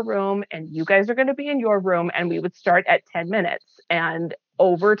in her room and you guys are going to be in your room. And we would start at 10 minutes. And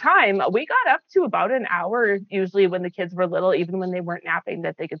over time, we got up to about an hour, usually when the kids were little, even when they weren't napping,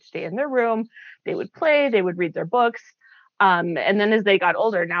 that they could stay in their room. They would play, they would read their books. And then as they got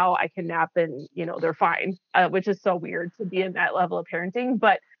older, now I can nap and, they're fine, which is so weird to be in that level of parenting.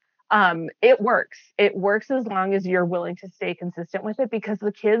 But it works. It works as long as you're willing to stay consistent with it, because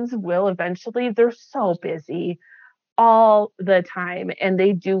the kids will eventually, they're so busy all the time, and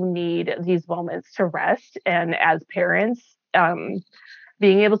they do need these moments to rest. And as parents,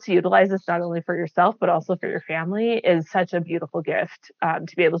 being able to utilize this not only for yourself, but also for your family is such a beautiful gift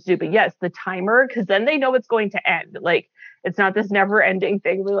to be able to do. But yes, the timer, because then they know it's going to end. Like, it's not this never ending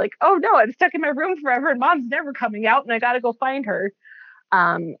thing. We're like, oh no, I'm stuck in my room forever and mom's never coming out and I got to go find her.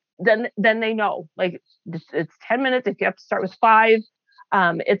 Then they know, like, it's 10 minutes. If you have to start with 5,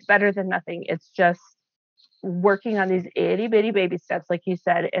 It's better than nothing. It's just working on these itty bitty baby steps, like you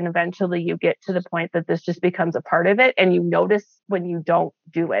said, and eventually you get to the point that this just becomes a part of it, and you notice when you don't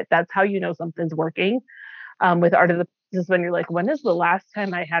do it. That's how you know something's working. With art of the is when you're like, when is the last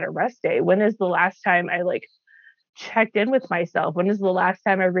time I had a rest day? When is the last time I like checked in with myself? When is the last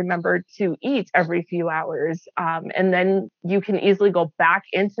time I remembered to eat every few hours? And then you can easily go back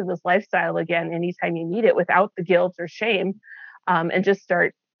into this lifestyle again anytime you need it without the guilt or shame, and just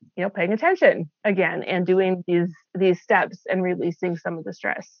start, paying attention again and doing these steps and releasing some of the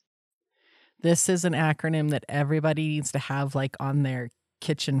stress. This is an acronym that everybody needs to have like on their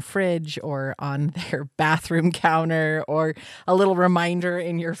kitchen fridge or on their bathroom counter or a little reminder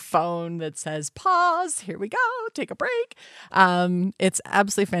in your phone that says pause, here we go, take a break. It's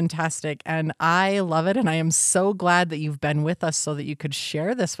absolutely fantastic and I love it. And I am so glad that you've been with us so that you could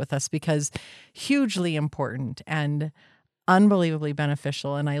share this with us because hugely important and unbelievably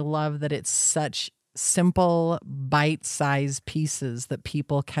beneficial. And I love that it's such simple bite-sized pieces that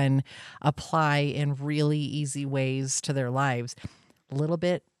people can apply in really easy ways to their lives, little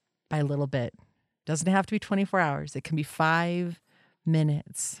bit by little bit. Doesn't have to be 24 hours. It can be 5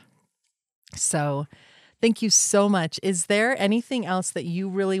 minutes. So thank you so much. Is there anything else that you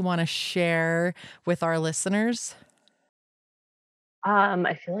really want to share with our listeners?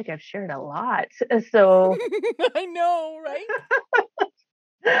 I feel like I've shared a lot. So I know, right?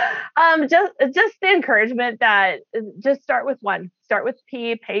 just the encouragement that just start with one. Start with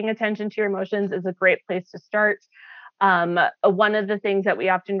P. Paying attention to your emotions is a great place to start. One of the things that we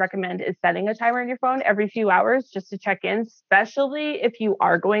often recommend is setting a timer on your phone every few hours just to check in, especially if you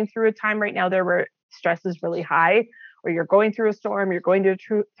are going through a time right now there where stress is really high, or you're going through a storm, you're going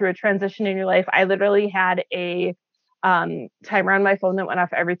through a transition in your life. I literally had a timer on my phone that went off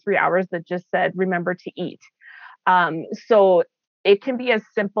every 3 hours that just said, remember to eat. So it can be as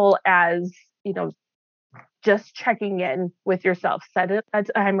simple as, just checking in with yourself. Set a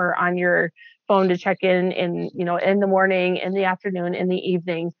timer on your phone to check in the morning, in the afternoon, in the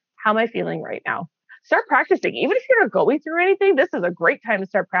evening. How am I feeling right now? Start practicing. Even if you're not going through anything, this is a great time to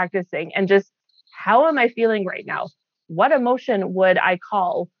start practicing and just, how am I feeling right now? What emotion would I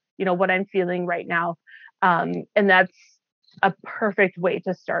call, what I'm feeling right now? And that's a perfect way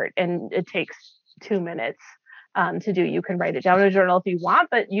to start. And it takes 2 minutes to do. You can write it down in a journal if you want,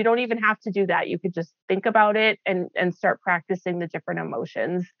 but you don't even have to do that. You could just think about it and start practicing the different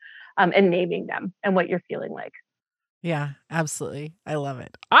emotions, and naming them and what you're feeling like. Yeah, absolutely. I love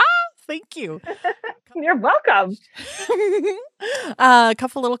it. Thank you. You're welcome. A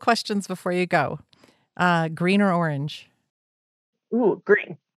couple little questions before you go. Green or orange? Ooh,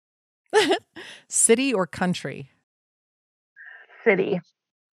 green. City or country? City.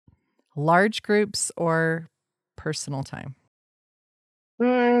 Large groups or personal time?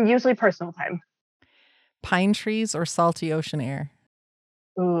 Usually personal time. Pine trees or salty ocean air?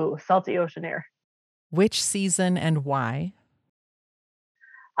 Ooh, salty ocean air. Which season and why?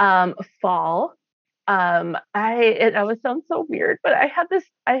 Fall. It always sounds so weird, but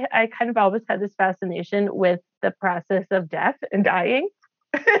I kind of always had this fascination with the process of death and dying.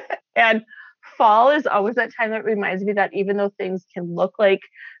 And fall is always that time that reminds me that even though things can look like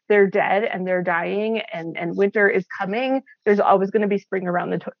they're dead and they're dying and winter is coming, there's always going to be spring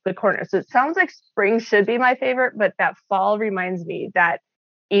around the corner. So it sounds like spring should be my favorite, but that fall reminds me that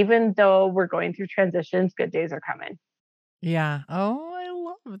even though we're going through transitions, good days are coming. Yeah. Oh, I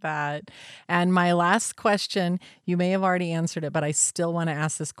love that. And my last question, you may have already answered it, but I still want to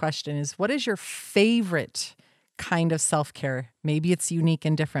ask this question is what is your favorite kind of self-care? Maybe it's unique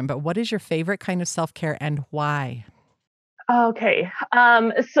and different, but what is your favorite kind of self-care and why? Okay.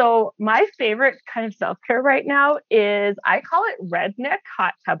 So my favorite kind of self-care right now is, I call it redneck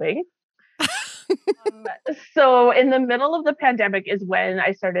hot tubbing. Um, so in the middle of the pandemic is when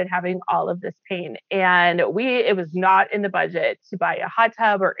I started having all of this pain, and it was not in the budget to buy a hot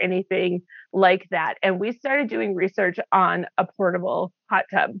tub or anything like that. And we started doing research on a portable hot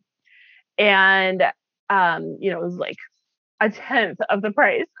tub, and it was like a tenth of the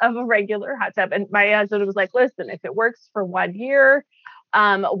price of a regular hot tub. And my husband was like, listen, if it works for 1 year,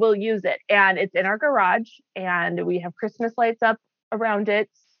 we'll use it. And it's in our garage, and we have Christmas lights up around it.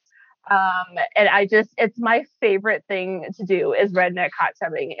 And it's my favorite thing to do is redneck hot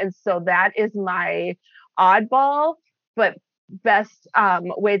tubbing. And so that is my oddball, but best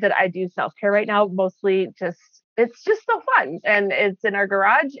way that I do self care right now. Mostly it's just so fun. And it's in our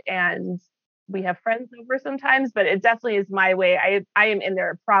garage, and we have friends over sometimes, but it definitely is my way. I am in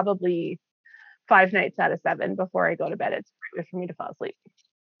there probably 5 nights out of 7 before I go to bed. It's great for me to fall asleep.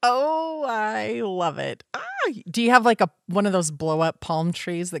 Oh, I love it. Do you have like one of those blow up palm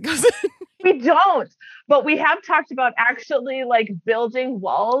trees that goes in? We don't, but we have talked about actually like building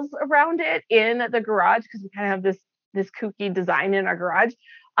walls around it in the garage because we kind of have this kooky design in our garage.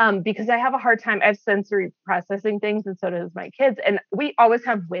 Because I have a hard time, I have sensory processing things, and so does my kids. And we always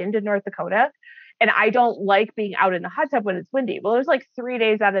have wind in North Dakota. And I don't like being out in the hot tub when it's windy. Well, there's like 3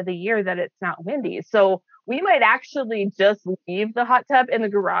 days out of the year that it's not windy. So we might actually just leave the hot tub in the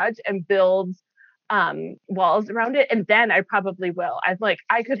garage and build walls around it. And then I probably will. I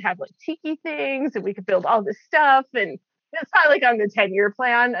could have like tiki things and we could build all this stuff. And it's not like on the 10-year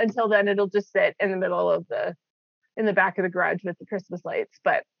plan. Until then, it'll just sit in the middle of in the back of the garage with the Christmas lights.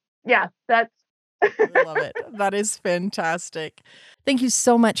 But yeah, that's I love it. That is fantastic. Thank you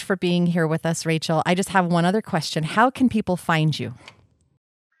so much for being here with us, Rachel. I just have one other question. How can people find you?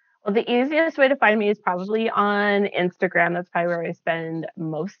 Well, the easiest way to find me is probably on Instagram. That's probably where I spend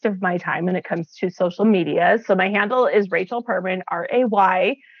most of my time when it comes to social media. So my handle is Rachel Perman,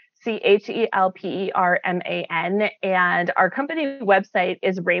 RayChelperman. And our company website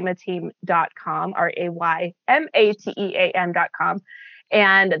is raymateam.com, RayMatean.com.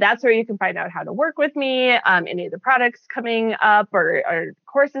 And that's where you can find out how to work with me, any of the products coming up or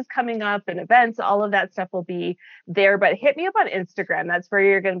courses coming up and events. All of that stuff will be there. But hit me up on Instagram. That's where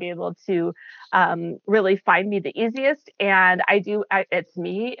you're going to be able to really find me the easiest. And it's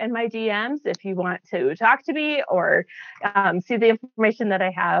me and my DMs if you want to talk to me or see the information that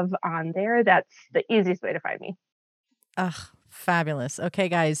I have on there. That's the easiest way to find me. Fabulous. Okay,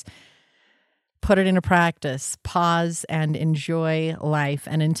 guys. Put it into practice, pause, and enjoy life.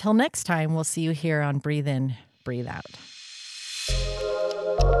 And until next time, we'll see you here on Breathe In, Breathe Out.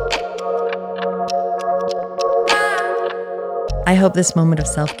 I hope this moment of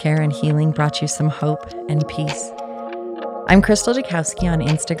self-care and healing brought you some hope and peace. I'm Crystal Jakowski on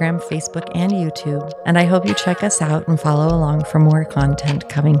Instagram, Facebook, and YouTube, and I hope you check us out and follow along for more content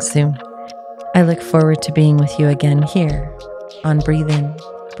coming soon. I look forward to being with you again here on Breathe In,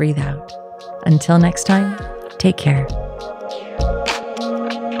 Breathe Out. Until next time, take care.